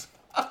masses.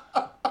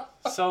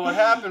 So what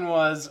happened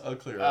was, I'll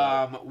clear it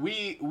up.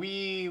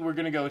 we were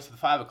gonna go to the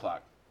 5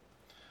 o'clock,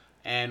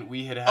 and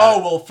we had. Oh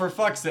well, for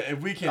fuck's sake,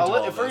 if we can't do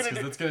all if this, we're gonna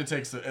because do- it's gonna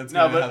take some. It's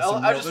No, gonna but have some.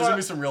 I Real, just there's gonna wanna-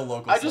 be some real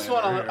local. I just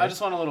want slander here. I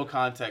just want a little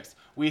context.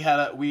 We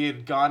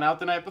had gone out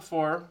the night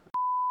before,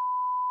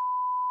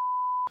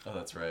 Oh,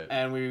 that's right.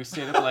 and we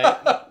stayed up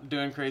late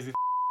doing crazy.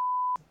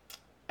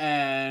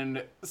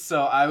 And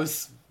so I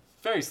was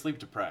very sleep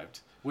deprived,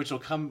 which will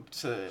come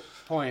to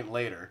point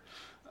later.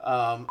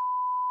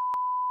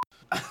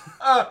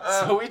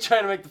 So we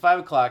try to make the 5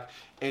 o'clock.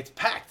 It's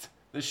packed.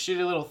 This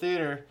shitty little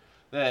theater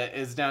that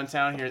is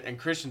downtown here, and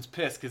Christian's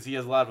pissed because he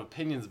has a lot of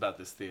opinions about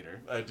this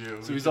theater. I do.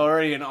 So he's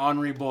already an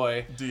ornery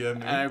boy. DM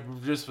me. And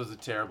it just was a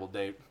terrible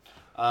date.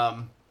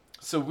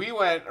 So we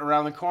went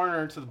around the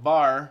corner to the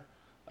bar,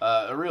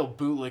 a real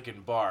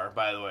bootlicking bar,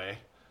 by the way.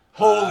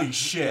 Holy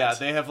shit! Yeah,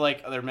 they have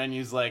their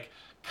menus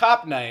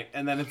cop night,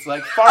 and then it's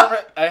I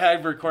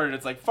had recorded.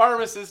 It's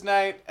pharmacist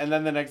night, and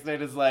then the next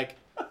night is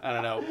I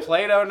don't know,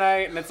 Play-Doh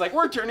night, and it's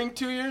we're turning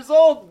 2 years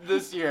old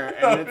this year,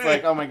 and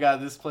it's oh my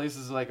god, this place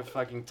is like a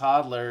fucking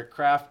toddler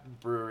craft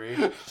brewery.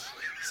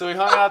 So we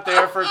hung out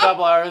there for a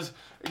couple hours,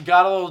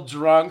 got a little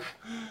drunk.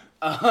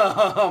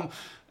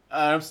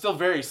 I'm still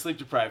very sleep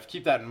deprived.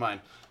 Keep that in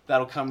mind.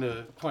 That'll come to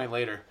a point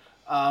later.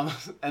 And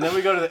then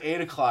we go to the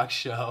 8 o'clock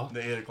show.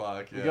 The 8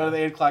 o'clock. Yeah. We go to the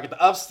 8 o'clock at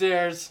the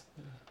upstairs,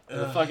 in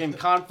the fucking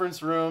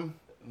conference room.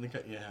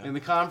 In the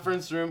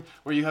conference room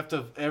where you have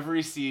to,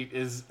 every seat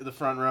is the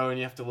front row and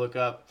you have to look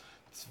up.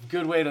 It's a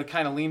good way to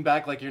kind of lean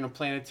back like you're in a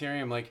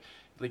planetarium, like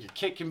you're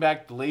kicking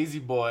back the lazy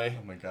boy.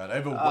 Oh my god, I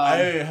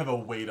have a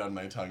weight on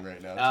my tongue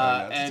right now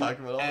trying not to talk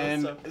about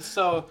all this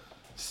stuff.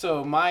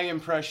 So my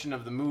impression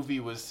of the movie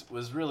was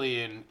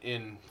really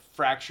in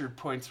fractured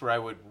points where I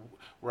would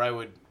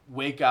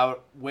wake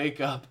up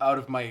out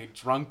of my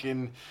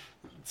drunken,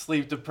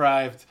 sleep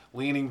deprived,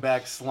 leaning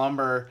back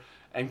slumber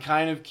and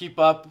kind of keep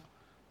up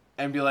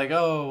and be like,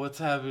 oh, what's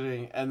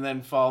happening? And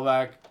then fall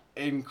back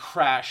and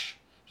crash.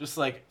 Just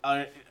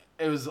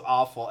it was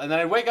awful. And then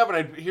I'd wake up and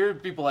I'd hear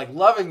people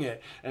loving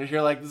it. And I'd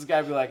hear this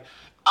guy be like,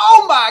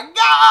 oh my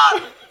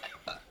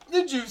God!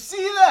 Did you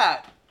see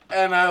that?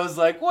 And I was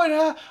like,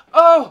 what?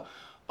 Oh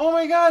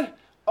my God.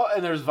 Oh,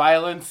 and there's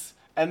violence.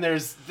 And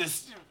there's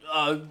this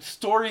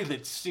story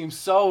that seems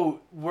so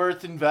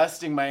worth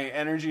investing my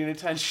energy and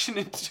attention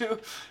into.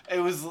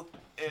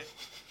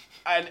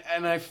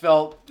 And I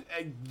felt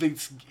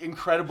this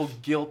incredible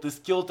guilt, this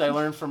guilt I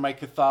learned from my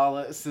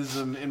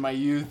Catholicism in my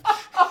youth,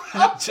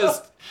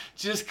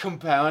 just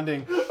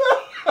compounding.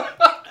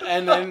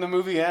 And then the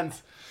movie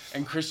ends,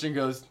 and Christian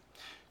goes,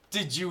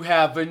 "Did you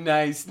have a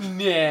nice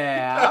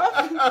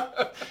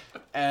nap?"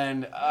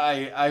 And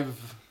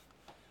I've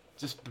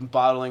just been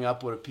bottling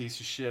up what a piece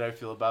of shit I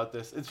feel about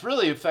this. It's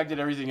really affected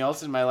everything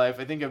else in my life.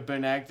 I think I've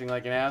been acting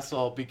like an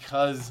asshole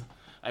because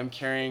I'm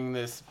carrying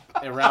this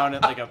around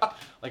it like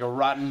a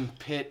rotten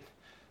pit,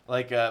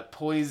 like a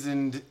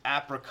poisoned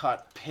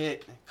apricot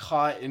pit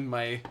caught in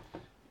my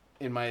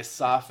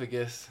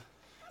esophagus.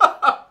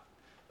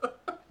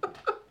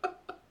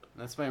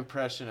 That's my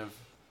impression of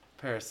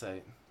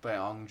Parasite by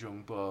Ong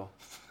Jung-bo.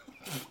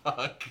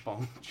 Fuck.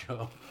 Bong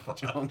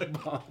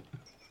Joon-ho.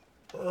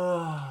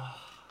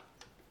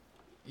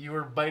 You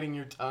were biting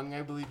your tongue,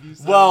 I believe you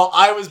said. Well,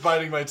 I was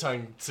biting my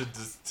tongue to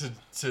just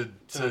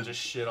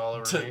shit all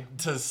over me.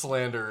 To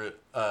slander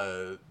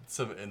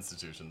some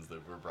institutions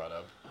that were brought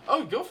up.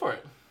 Oh, go for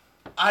it.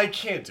 I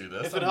can't do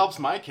this. If it helps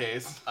my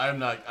case. I'm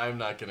not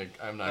gonna.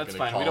 That's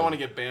fine. We don't want to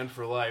get banned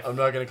for life. I'm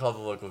not gonna call the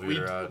local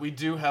theater out. We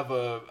do have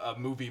a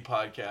movie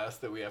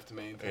podcast that we have to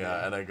maintain.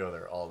 Yeah, and I go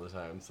there all the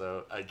time,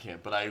 so I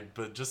can't.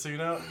 But just so you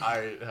know,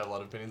 I have a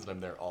lot of opinions, and I'm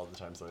there all the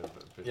time, so I have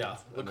opinions. Yeah,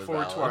 look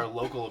forward to our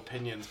local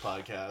opinions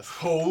podcast.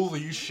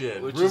 Holy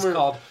shit! Which is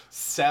called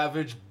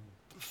Savage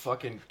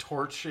Fucking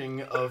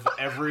Torching of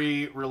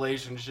Every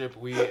Relationship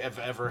We Have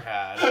Ever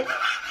Had.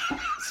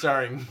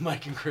 Starring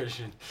Mike and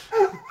Christian.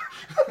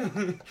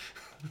 And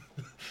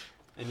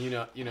you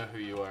know who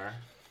you are.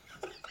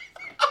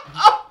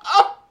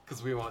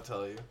 Because we won't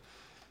tell you.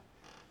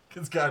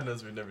 Because God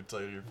knows we'd never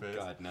tell you to your face.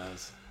 God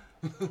knows.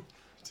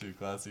 Too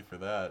classy for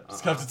that.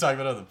 Just have to talk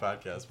about it on the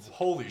podcast.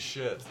 Holy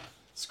shit.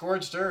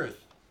 Scorched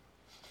Earth.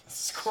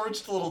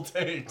 Scorched little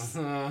takes.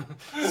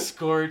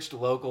 Scorched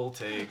local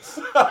takes.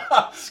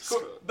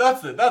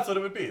 That's it. That's what it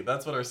would be.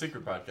 That's what our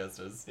secret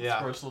podcast is. Yeah.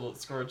 Scorched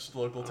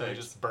local takes.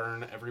 Just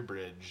burn every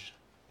bridge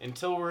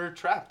until we're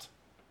trapped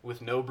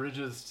with no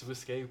bridges to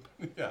escape.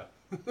 Yeah.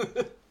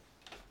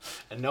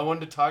 And no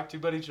one to talk to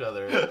but each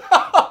other.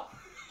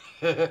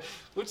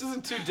 Which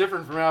isn't too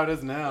different from how it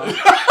is now.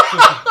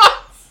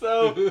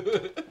 So,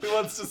 who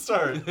wants to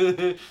start?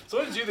 So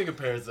what did you think of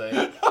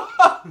Parasite?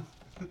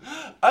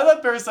 I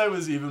thought Parasite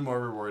was even more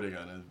rewarding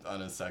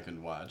on a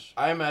second watch.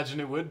 I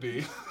imagine it would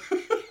be.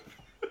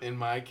 In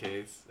my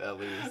case, at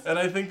least. And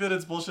I think that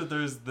it's bullshit.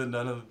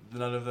 None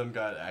of them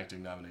got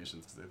acting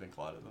nominations because I think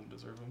a lot of them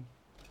deserve them.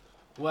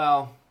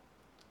 Well,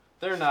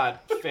 they're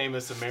not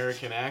famous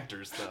American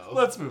actors, though.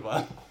 Let's move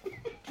on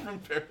from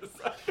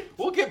Parasite.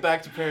 We'll get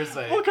back to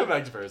Parasite. We'll come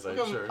back to Parasite,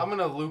 sure. I'm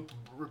gonna loop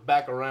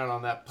back around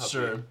on that puppy.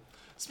 Sure.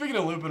 Speaking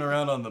of looping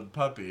around on the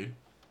puppy.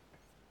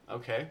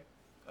 Okay.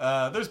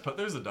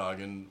 There's a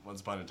dog in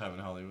Once Upon a Time in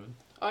Hollywood.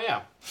 Oh,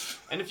 yeah.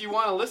 And if you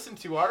want to listen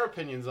to our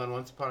opinions on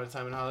Once Upon a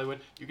Time in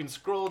Hollywood, you can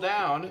scroll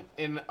down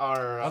in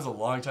our... That was a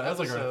long time. That was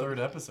like our third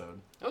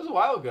episode. That was a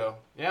while ago,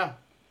 yeah.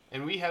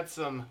 And we had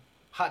some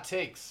hot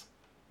takes.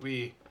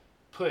 We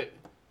put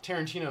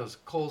Tarantino's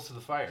coals to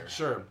the fire.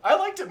 Sure. I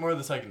liked it more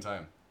the second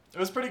time. It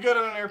was pretty good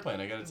on an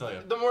airplane, I gotta tell you.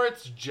 The more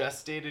it's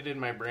gestated in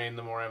my brain,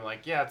 the more I'm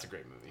like, yeah, it's a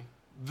great movie.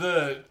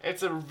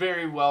 It's a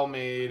very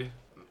well-made...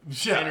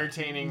 Yeah,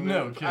 entertaining.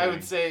 No kidding. I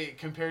would say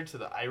compared to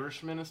The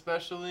Irishman,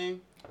 especially,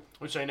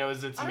 which I know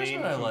is its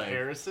main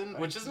comparison,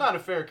 which is not a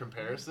fair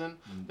comparison.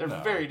 They're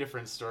very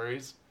different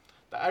stories.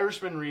 The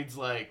Irishman reads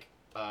like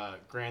a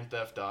Grand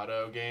Theft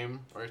Auto game,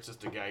 where it's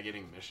just a guy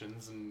getting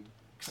missions and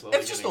slowly.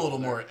 It's just a little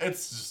more.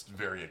 It's just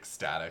very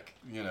ecstatic,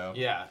 you know.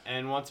 Yeah,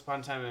 and Once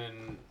Upon a Time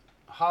in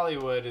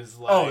Hollywood is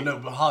like. Oh no,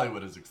 but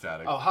Hollywood is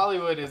ecstatic. Oh,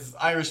 Hollywood is.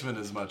 Irishman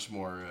is much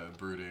more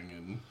brooding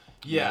and.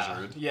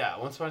 Measured. Yeah.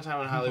 Once Upon a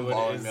Time in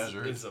Hollywood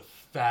is a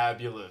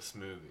fabulous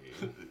movie.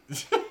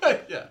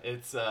 Yeah.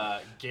 It's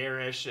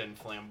garish and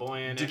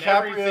flamboyant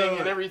DiCaprio,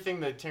 and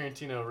everything that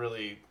Tarantino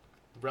really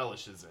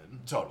relishes in.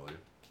 Totally.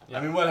 Yeah.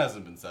 I mean, what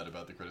hasn't been said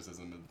about the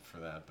criticism for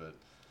that, but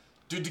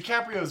dude,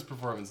 DiCaprio's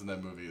performance in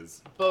that movie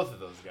is both of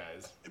those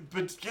guys.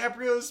 But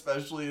DiCaprio,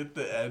 especially at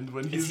the end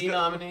when is he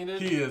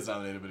nominated? He is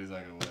nominated, but he's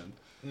not gonna win.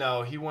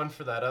 No, he won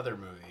for that other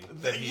movie.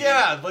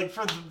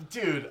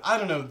 Dude, I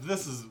don't know.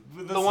 This is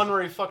the one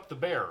where he fucked the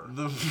bear.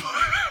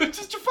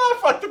 Just Jafar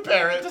fucked the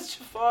parrot. Just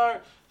Jafar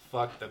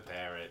fucked the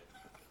parrot.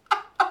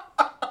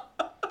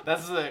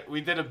 We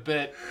did a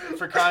bit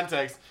for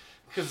context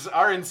because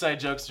our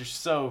inside jokes are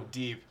so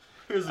deep.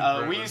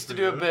 We used to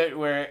do a bit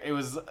where it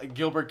was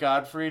Gilbert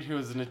Gottfried, who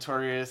was a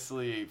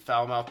notoriously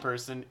foul-mouthed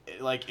person,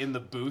 like in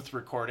the booth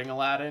recording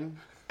Aladdin.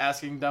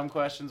 Asking dumb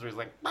questions where he's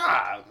like,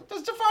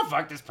 does Jafar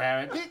fuck this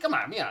parrot? Come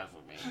on, be honest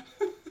with me.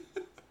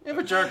 You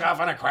ever jerk off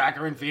on a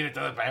cracker and feed it to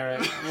the parrot?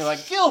 And you're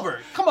like,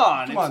 Gilbert, come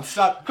on. Come on,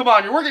 stop. Come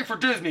on, you're working for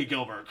Disney,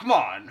 Gilbert. Come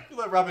on. You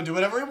let Robin do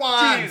whatever he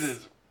wants.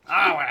 Jesus.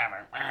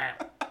 Whatever.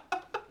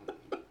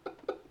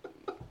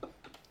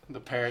 The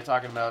parrot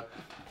talking about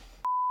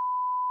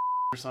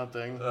or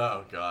something.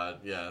 Oh,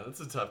 God. Yeah,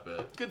 that's a tough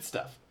bit. Good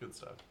stuff.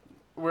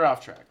 We're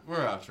off track.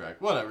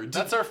 Whatever.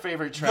 That's our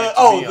favorite track.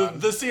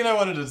 The scene I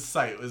wanted to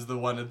cite was the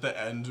one at the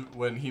end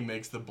when he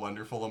makes the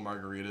blender full of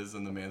margaritas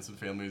and the Manson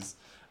family's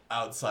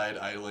outside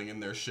idling in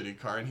their shitty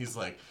car, and he's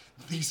like,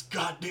 "These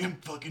goddamn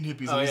fucking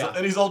hippies!"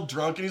 And he's all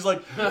drunk, and he's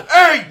like,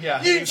 "Hey,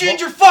 you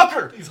ginger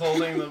fucker!" He's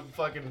holding the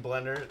fucking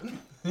blender.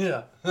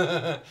 Yeah.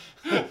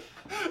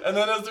 And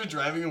then as they're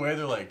driving away,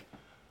 they're like,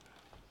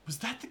 Was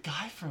that the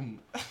guy from?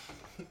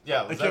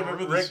 Yeah, was that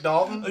Rick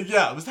Dalton?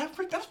 Yeah, was that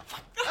Rick? That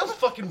was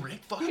fucking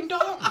Rick fucking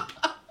Dalton.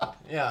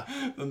 Yeah.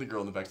 Then the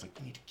girl in the back's like,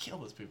 "You need to kill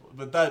those people."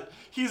 But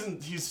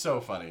he's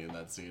so funny in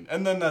that scene.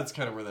 And then that's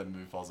kind of where that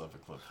movie falls off a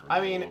cliff.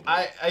 I mean,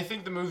 I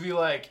think the movie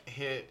like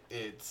hit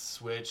its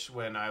switch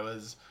when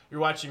you're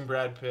watching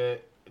Brad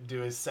Pitt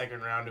do his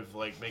second round of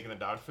like making the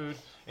dog food,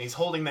 and he's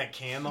holding that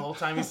can the whole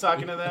time he's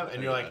talking to them,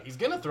 and you're like, he's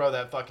gonna throw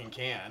that fucking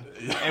can.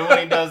 Yeah. And when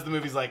he does, the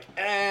movie's like,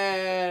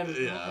 and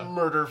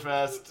murder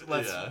fest.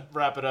 Let's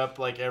wrap it up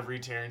like every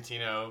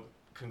Tarantino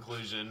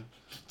conclusion.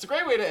 It's a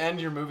great way to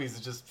end your movies,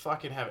 is just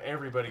fucking have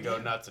everybody go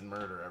nuts and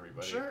murder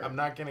everybody. Sure. I'm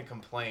not gonna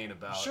complain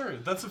about. Sure,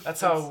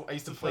 that's how I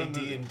used to play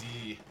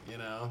D&D. You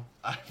know.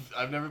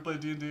 I've never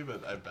played D&D,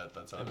 but I bet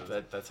that's how.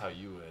 That's how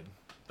you would.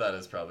 That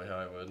is probably how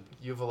I would.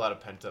 You have a lot of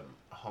pent up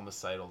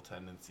homicidal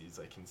tendencies.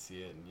 I can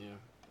see it in you.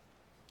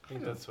 I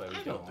think that's why we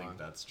I go don't think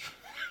that's true.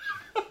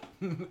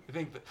 I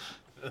think that.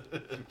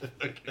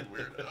 Fucking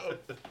weirdo.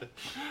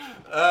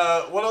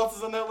 What else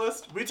is on that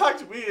list? We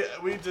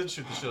did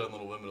shoot the shit on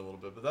Little Women a little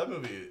bit, but that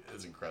movie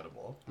is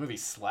incredible. Movie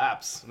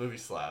slaps. The movie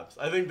slaps.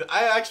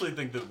 I actually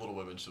think that Little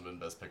Women should have been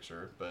Best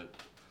Picture, but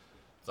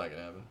it's not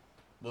gonna happen.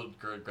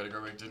 Greta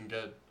Gerwig didn't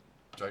get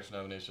direction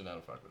nomination. I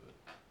don't fuck with it.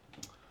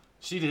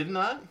 She did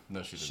not?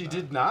 No, she did not. She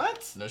did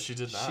not? No, she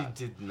did not. She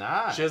did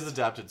not. She has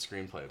adapted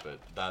screenplay, but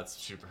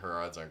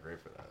her odds aren't great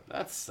for that.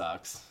 That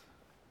sucks.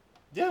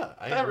 Yeah,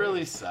 that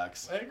really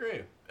sucks. I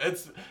agree.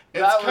 It's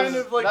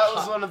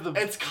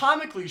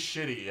comically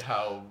shitty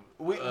how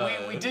we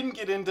didn't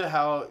get into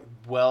how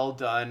well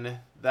done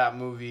that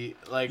movie.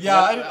 Like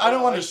I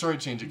don't want to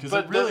shortchange it because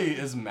it really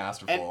is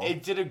masterful. And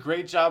it did a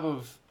great job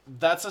of.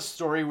 That's a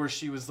story where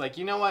she was like,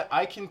 you know what?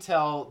 I can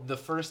tell the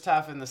first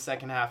half and the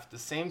second half at the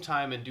same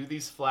time and do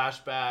these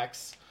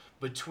flashbacks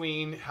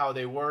between how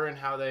they were and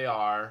how they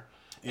are.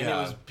 And it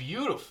was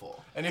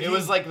beautiful. And it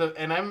was like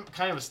and I'm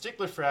kind of a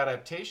stickler for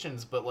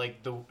adaptations, but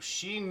like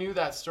she knew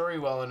that story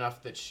well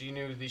enough that she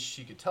knew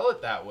she could tell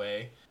it that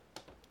way.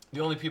 The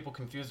only people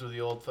confused were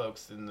the old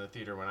folks in the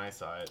theater when I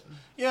saw it.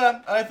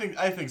 Yeah, I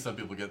think some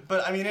people get,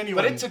 but I mean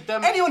anyone. But it took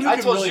them. Anyone who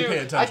can really pay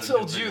attention. I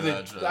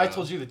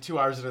told you that 2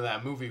 hours into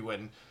that movie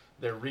when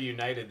they're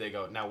reunited, they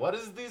go, "Now what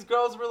is these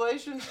girls'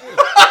 relationship?" And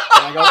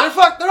I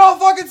go, "They're all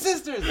fucking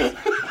sisters."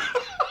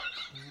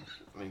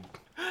 I mean,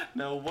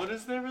 now what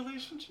is their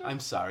relationship? I'm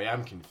sorry,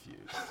 I'm confused.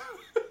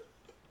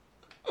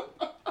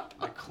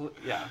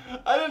 Yeah.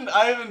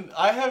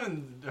 I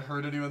haven't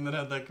heard anyone that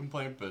had that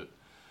complaint, but.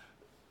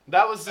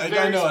 That was I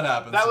know what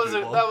happens. That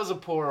was a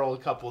poor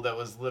old couple that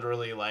was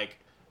literally like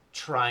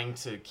trying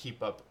to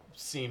keep up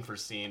scene for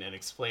scene and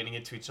explaining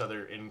it to each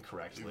other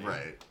incorrectly.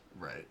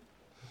 Right.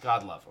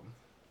 God love them.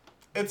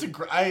 It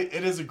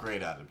is a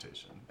great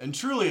adaptation, and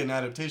truly an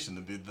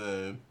adaptation.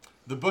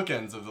 The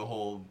bookends of the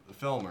whole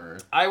film are.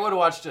 I would have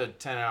watched a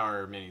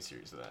 10-hour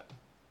miniseries of that.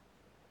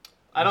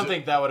 I don't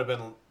think that would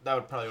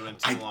probably have been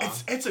too long.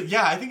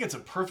 I think it's a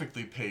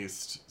perfectly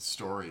paced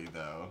story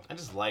though. I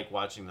just like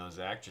watching those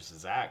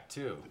actresses act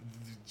too.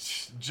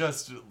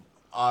 Just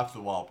off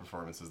the wall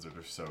performances that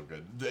are so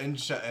good, and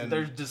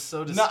they're just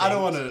so distinct. No, I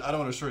don't want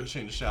to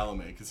shortchange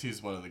Chalamet because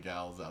he's one of the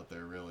gals out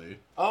there really.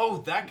 Oh,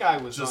 that guy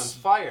was on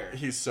fire.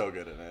 He's so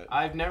good in it.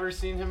 I've never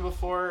seen him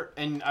before,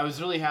 and I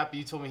was really happy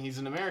you told me he's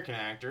an American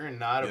actor and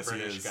not a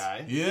British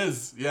guy. He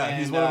is. Yeah, and,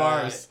 he's one of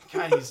ours.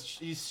 God,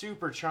 he's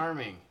super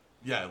charming.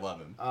 Yeah, I love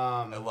him.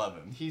 I love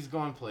him. He's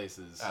going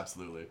places.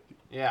 Absolutely.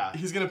 Yeah.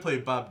 He's gonna play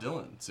Bob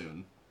Dylan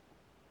soon.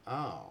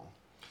 Oh.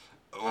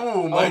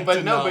 Oh, Mike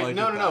but no.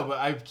 But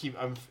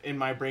I'm in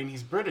my brain.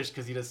 He's British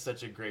because he does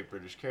such a great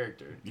British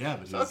character. Yeah,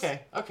 but he's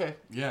okay.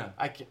 Yeah.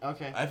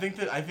 Okay. I think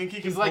he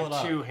can. He's pull like it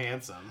off. too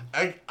handsome.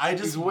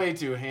 He's way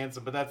too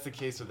handsome. But that's the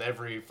case with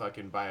every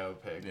fucking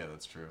biopic. Yeah,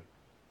 that's true.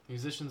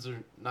 Musicians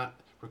are not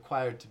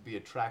required to be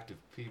attractive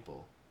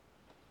people,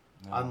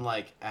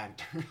 unlike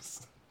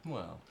actors.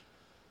 Well.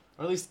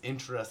 Or at least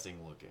interesting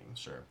looking.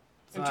 Sure.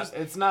 It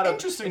doesn't matter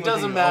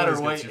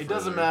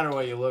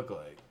what you look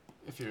like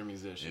if you're a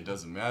musician. It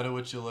doesn't matter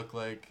what you look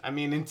like. I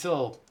mean,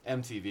 until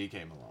MTV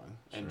came along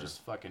and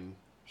just fucking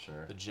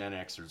the Gen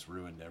Xers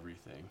ruined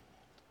everything,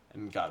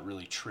 and got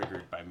really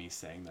triggered by me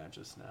saying that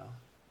just now.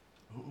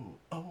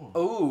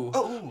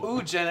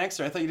 Ooh, Gen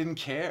Xer! I thought you didn't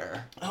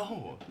care.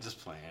 Oh, just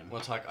playing.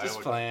 Want to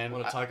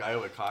talk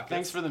Iowa caucus?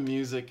 Thanks for the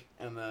music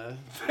and the.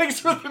 Thanks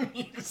for the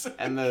music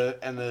and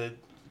the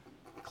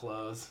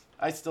clothes.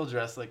 I still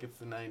dress like it's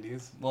the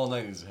 90s. Well,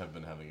 90s have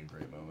been having a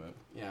great moment.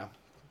 Yeah.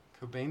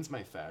 Cobain's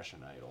my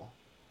fashion idol.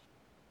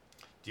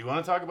 Do you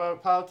want to talk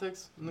about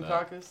politics in the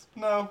caucus?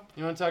 No.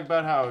 You want to talk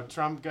about how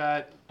Trump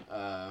got...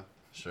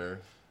 Sure.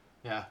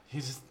 Yeah, he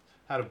just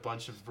had a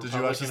bunch of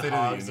Republican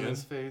hogs in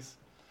his face.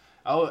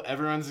 Oh,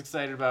 everyone's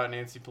excited about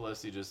Nancy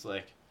Pelosi just,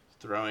 like,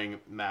 throwing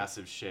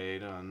massive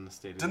shade on the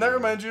state of the Didn't that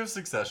remind you of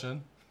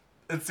Succession?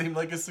 It seemed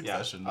like a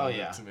Succession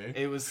moment to me.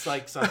 It was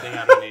like something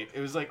out of it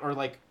was like, or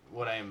like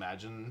what I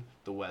imagine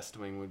the West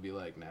Wing would be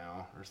like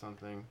now or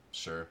something.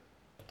 Sure.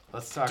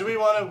 Let's talk. Do we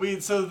want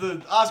to? So the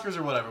Oscars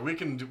or whatever. We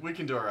can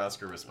do our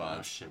Oscar response.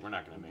 Oh shit, we're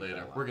not gonna make later.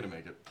 That we're gonna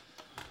make it.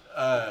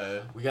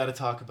 We got to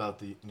talk about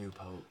the new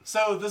Pope.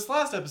 So this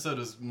last episode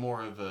is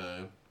more of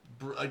a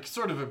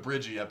sort of a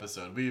bridgy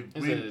episode. We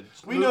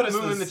noticed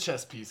moving this, the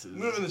chess pieces.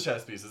 Moving the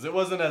chess pieces. It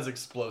wasn't as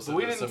explosive. But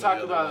we as didn't some of talk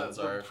the other about ones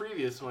the are.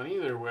 previous one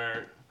either.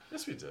 Where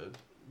Yes, we did.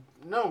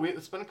 no,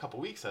 it's been a couple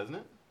weeks, hasn't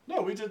it?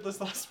 No, we did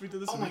this last. We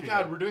did this. Oh a my week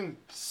God, ago. we're doing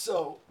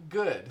so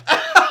good. No,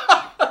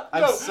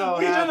 I'm so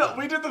happy.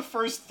 we did the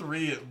first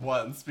 3 at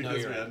once because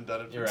we you're right. hadn't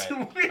done it for You're right. 2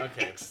 weeks.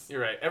 Okay,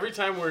 you're right. Every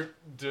time we're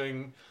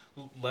doing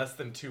less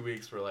than 2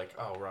 weeks, we're like,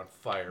 oh, we're on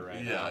fire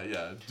right now.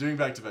 Yeah. Doing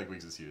back-to-back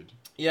weeks is huge.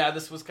 Yeah,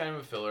 this was kind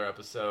of a filler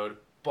episode,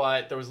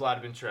 but there was a lot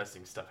of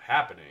interesting stuff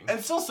happening.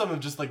 And still some of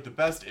just like the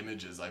best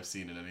images I've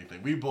seen in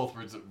anything. We both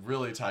were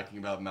really talking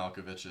about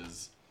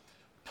Malkovich's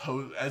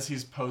as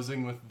he's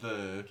posing with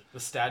the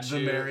statue,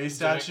 the Mary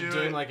statue,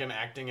 doing like an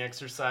acting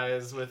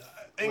exercise with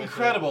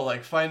incredible,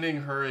 like finding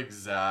her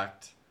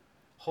exact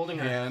holding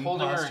hand her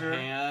posture.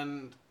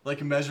 hand.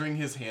 Like measuring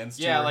his hands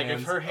to Yeah, her like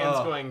hands. if her hand's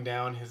going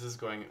down, his is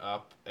going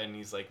up, and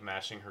he's like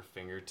matching her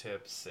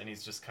fingertips, and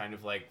he's just kind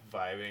of like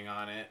vibing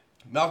on it.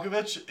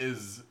 Malkovich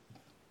is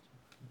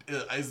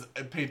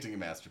painting a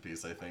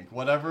masterpiece, I think.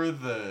 Whatever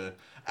the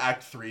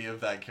Act 3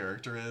 of that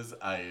character is,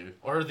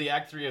 Or the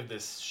Act 3 of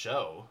this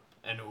show,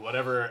 and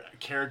whatever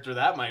character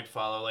that might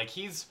follow. Like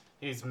he's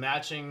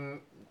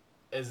matching.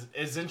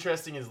 As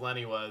interesting as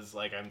Lenny was,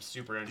 like I'm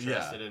super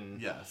interested in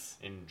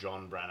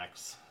John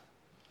Brannock's.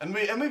 And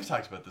we've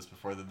talked about this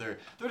before, that they're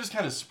just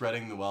kind of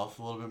spreading the wealth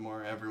a little bit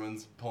more.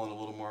 Everyone's pulling a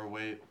little more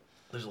weight.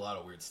 There's a lot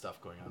of weird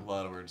stuff going on. A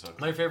lot of weird stuff.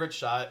 My favorite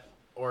shot,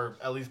 or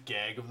at least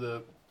gag of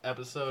the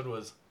episode,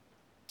 was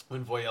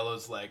when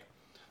Voyello's like,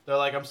 they're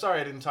like, I'm sorry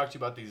I didn't talk to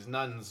you about these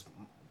nuns.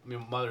 My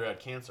mother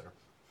had cancer.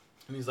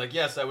 And he's like,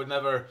 yes, I would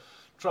never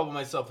trouble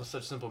myself with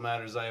such simple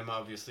matters. I am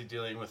obviously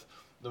dealing with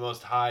the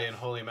most high and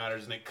holy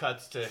matters. And it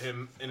cuts to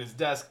him in his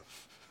desk.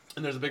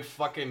 And there's a big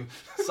fucking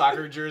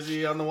soccer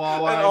jersey on the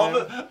wall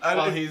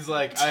while he's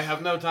like, I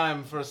have no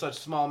time for such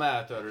small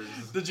matters.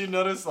 Did you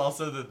notice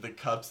also that the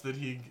cups that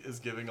he is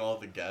giving all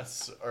the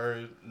guests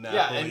are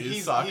Napoli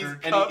soccer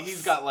cups? And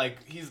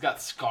he's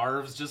got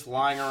scarves just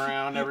lying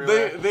around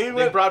everywhere.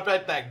 They brought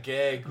back that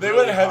gag. They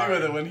went heavy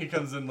with it when he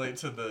comes in late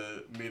to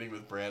the meeting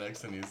with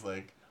Brannock, and he's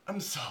like, I'm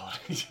sorry.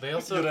 They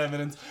also Your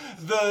Eminence,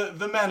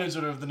 the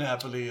manager of the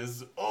Napoli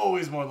is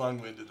always more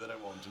long-winded than I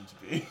want him to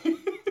be.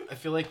 I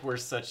feel like we're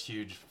such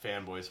huge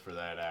fanboys for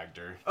that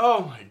actor.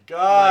 Oh my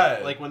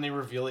God! Like when they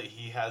reveal it,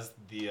 he has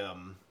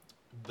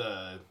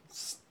the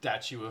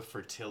statue of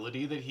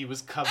fertility that he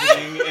was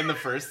coveting in the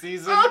first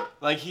season.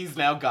 Like he's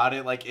now got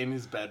it like in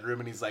his bedroom,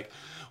 and he's like,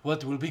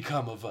 "What will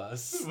become of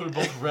us? We're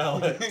both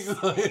relics."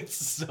 It's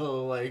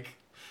so like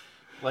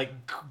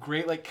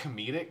great like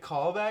comedic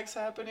callbacks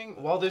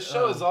happening. While this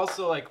show is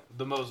also like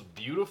the most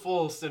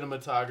beautiful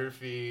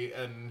cinematography,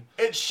 and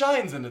it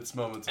shines in its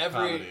moments of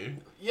comedy.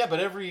 Yeah, but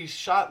every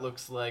shot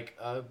looks like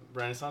a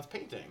Renaissance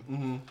painting.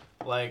 Mm-hmm.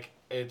 Like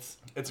it's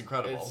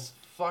incredible. It's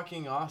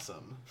fucking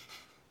awesome.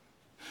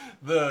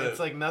 It's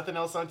like nothing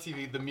else on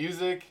TV. The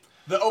music,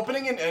 the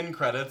opening and end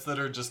credits that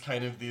are just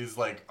kind of these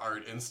like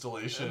art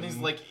installations, and these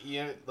like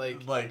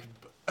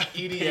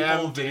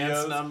EDM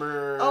dance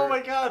number. Oh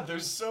my God, they're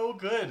so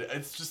good.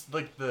 It's just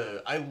like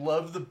I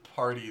love the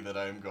party that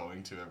I'm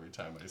going to every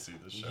time I see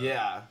this show.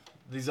 Yeah,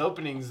 these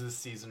openings this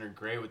season are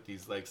great with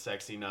these like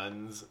sexy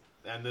nuns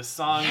and this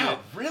song. Yeah,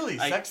 really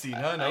sexy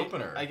nun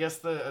opener. I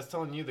guess I was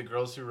telling you, the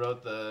girls who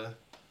wrote the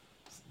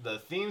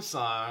theme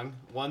song,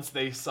 once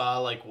they saw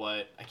like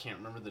what, I can't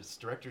remember the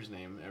director's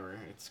name ever.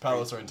 It's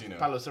Paolo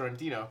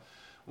Sorrentino.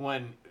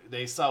 When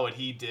they saw what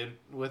he did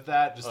with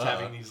that, just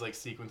having these like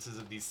sequences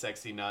of these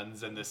sexy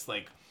nuns and this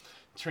like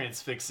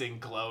transfixing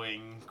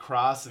glowing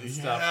cross and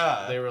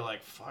stuff, they were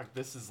like, fuck,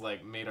 this is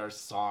like made our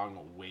song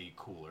way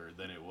cooler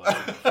than it was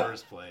in the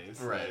first place.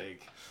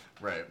 Right.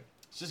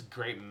 It's just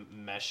great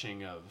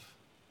meshing of,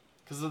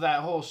 because of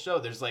that whole show,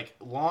 there's like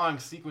long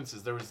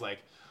sequences. There was like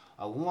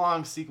a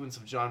long sequence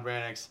of John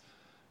Brannock's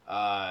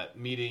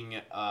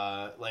meeting,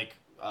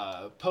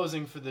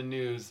 posing for the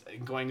news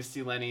and going to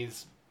see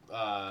Lenny's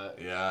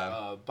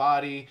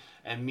body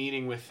and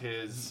meeting with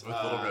his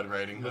Little Red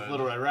Riding Hood.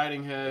 Little Red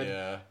Riding Hood.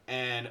 Yeah.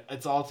 And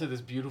it's all to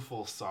this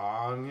beautiful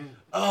song.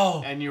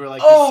 Oh. And you were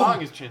like, this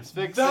song is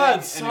transfixing.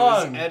 That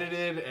song. And it was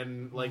edited,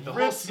 and like the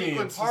whole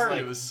sequence was like,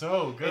 it was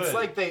so good. It's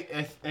like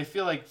I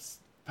feel like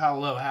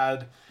Paolo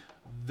had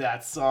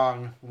that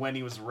song when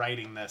he was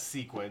writing that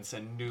sequence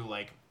and knew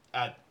like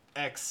at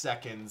X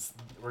seconds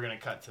we're gonna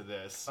cut to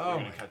this. Oh,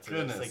 we're gonna cut to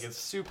goodness. this. Like it's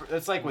super.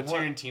 It's like what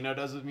Tarantino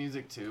does with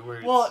music too.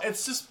 Where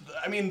it's just.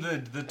 I mean the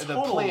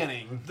total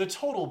planning. The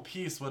total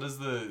piece. What is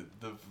the?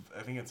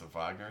 I think it's a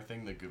Wagner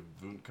thing. The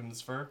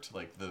Gewandhauswerk,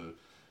 like the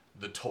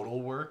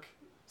total work.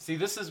 See,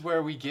 this is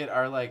where we get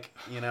our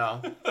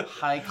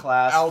high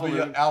class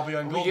Albion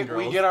Golden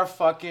Girls. We get our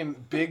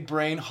fucking big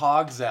brain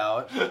hogs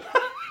out.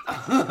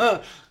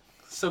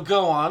 So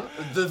go on.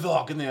 The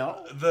Wagner.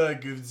 The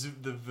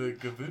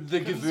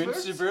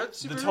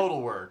Gewandhauswerk. The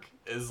total work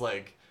is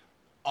like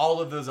all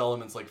of those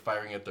elements like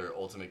firing at their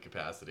ultimate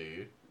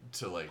capacity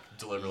to like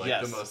deliver like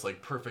Yes. the most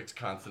like perfect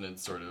consonant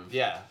sort of.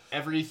 Yeah,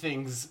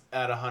 everything's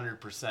at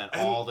 100%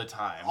 all the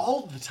time.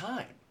 All the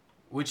time.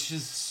 Which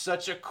is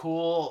such a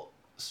cool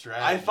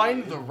strategy. I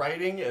find the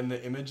writing and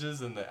the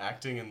images and the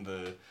acting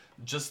and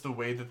just the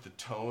way that the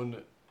tone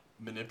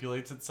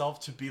manipulates itself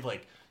to be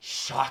like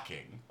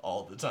shocking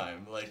all the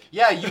time. Like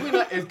Yeah, you and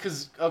I,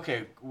 because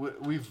okay,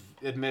 we've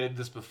admitted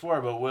this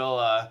before, but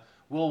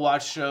we'll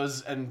watch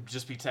shows and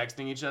just be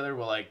texting each other.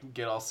 We'll like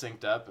get all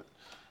synced up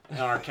on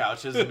our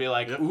couches and be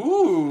like, Yep.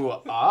 ooh,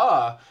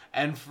 ah,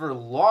 and for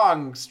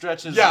long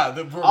stretches. yeah,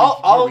 where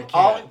we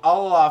can't.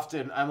 I'll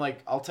often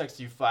I'll text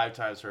you 5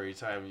 times for every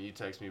time you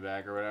text me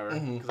back or whatever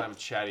because I'm a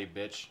chatty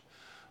bitch.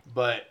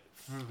 But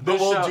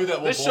we'll do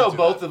that. This show,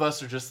 both of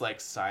us are just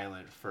like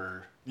silent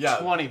for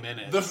 20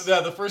 minutes.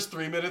 The first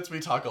 3 minutes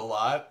we talk a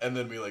lot, and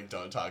then we like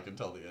don't talk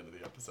until the end of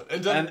the episode.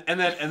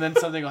 And then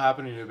something will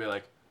happen, and you'll be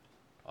like,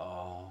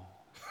 oh.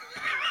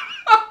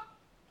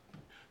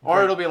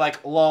 Or it'll be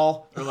like,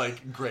 lol. or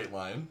like great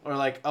line. Or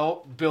like,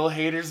 oh, Bill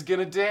Hader's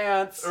gonna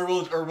dance. Or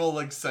we'll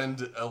like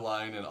send a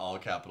line in all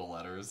capital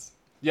letters.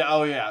 Yeah,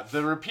 oh yeah.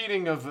 The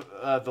repeating of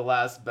the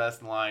last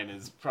best line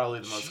is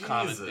probably the most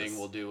common Jesus. thing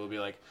we'll do. We'll be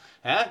like,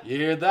 huh?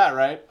 You heard that,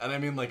 right? And I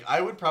mean, like, I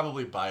would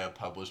probably buy a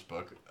published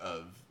book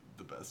of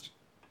the best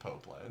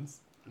Pope lines.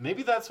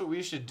 Maybe that's what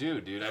we should do,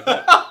 dude. I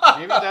bet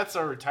maybe that's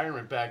our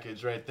retirement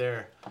package right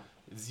there.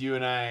 Is you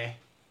and I,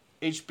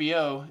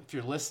 HBO, if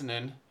you're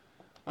listening,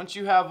 why don't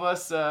you have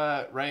us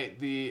write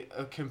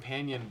a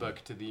companion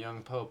book to the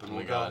young Pope, and Oh my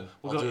we'll God.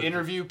 go I'll do it.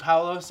 interview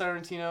Paolo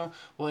Sorrentino.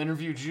 We'll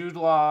interview Jude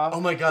Law.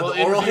 Oh my God, we'll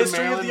the oral interview history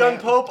of Marilyn the young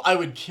Man- Pope, I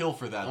would kill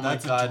for that. Oh my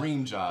That's God. a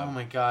dream job. Oh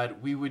my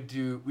God, we'd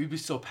be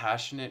so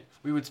passionate.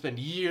 We would spend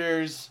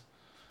years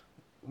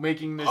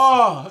making this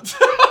Oh!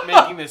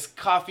 making this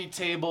coffee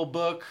table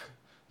book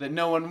that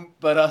no one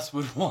but us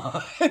would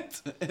want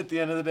at the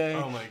end of the day.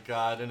 Oh my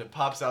God, and it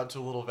pops out to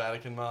a little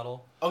Vatican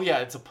model. Oh yeah,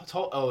 it's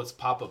it's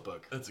pop-up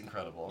book. That's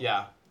incredible.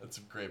 Yeah, That's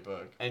a great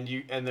book. and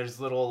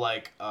there's little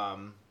like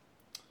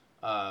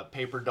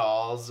paper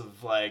dolls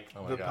of like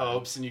Oh my the God.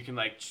 popes, and you can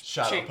like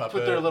Shadow put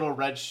puppet. their little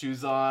red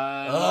shoes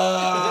on.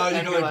 Oh, you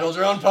And can you're like build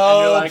your own And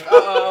Pope. you're like,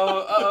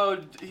 oh,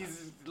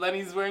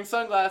 Lenny's wearing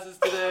sunglasses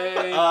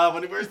today.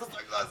 When he wears the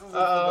sunglasses, it's the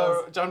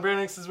Oh, best. John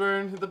Brannix is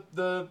wearing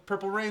the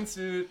purple rain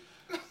suit.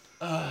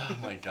 Oh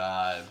my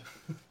God.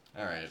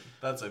 All right,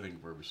 that's I think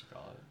where we should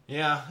call it.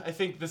 Yeah, I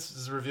think this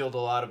has revealed a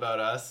lot about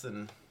us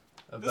and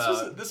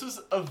about. This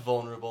was a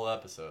vulnerable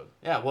episode.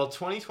 Yeah, well,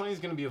 2020 is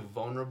going to be a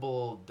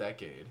vulnerable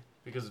decade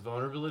because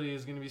vulnerability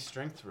is going to be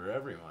strength for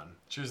everyone.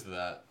 Cheers to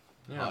that,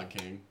 Yeah. Hog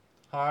King.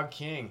 Hog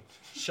King,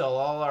 shall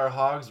all our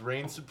hogs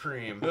reign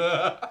supreme,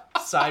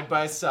 side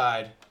by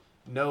side,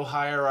 no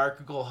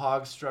hierarchical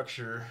hog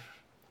structure.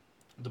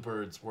 The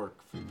birds work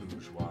for the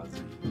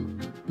bourgeoisie.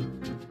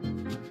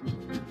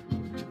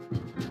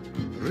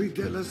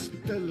 Ride la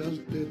stella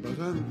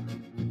Aldebaran,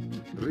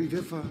 ride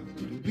fa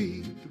to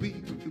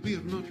be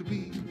or not to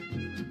be.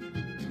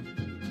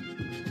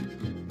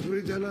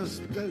 Ride la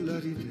stella,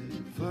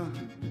 ride fa,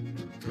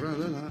 tra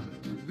la la,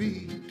 to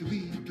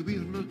be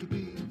or not to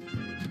be.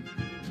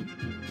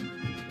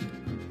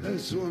 E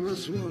suona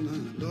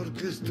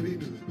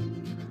l'orchestrina,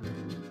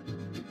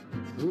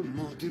 un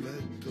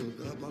motivetto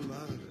da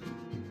ballare.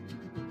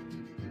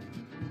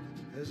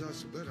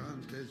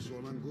 Esasperante il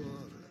suono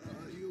ancora,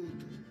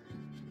 aiuto.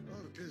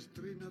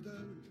 Orchestrina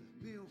del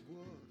mio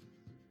cuore.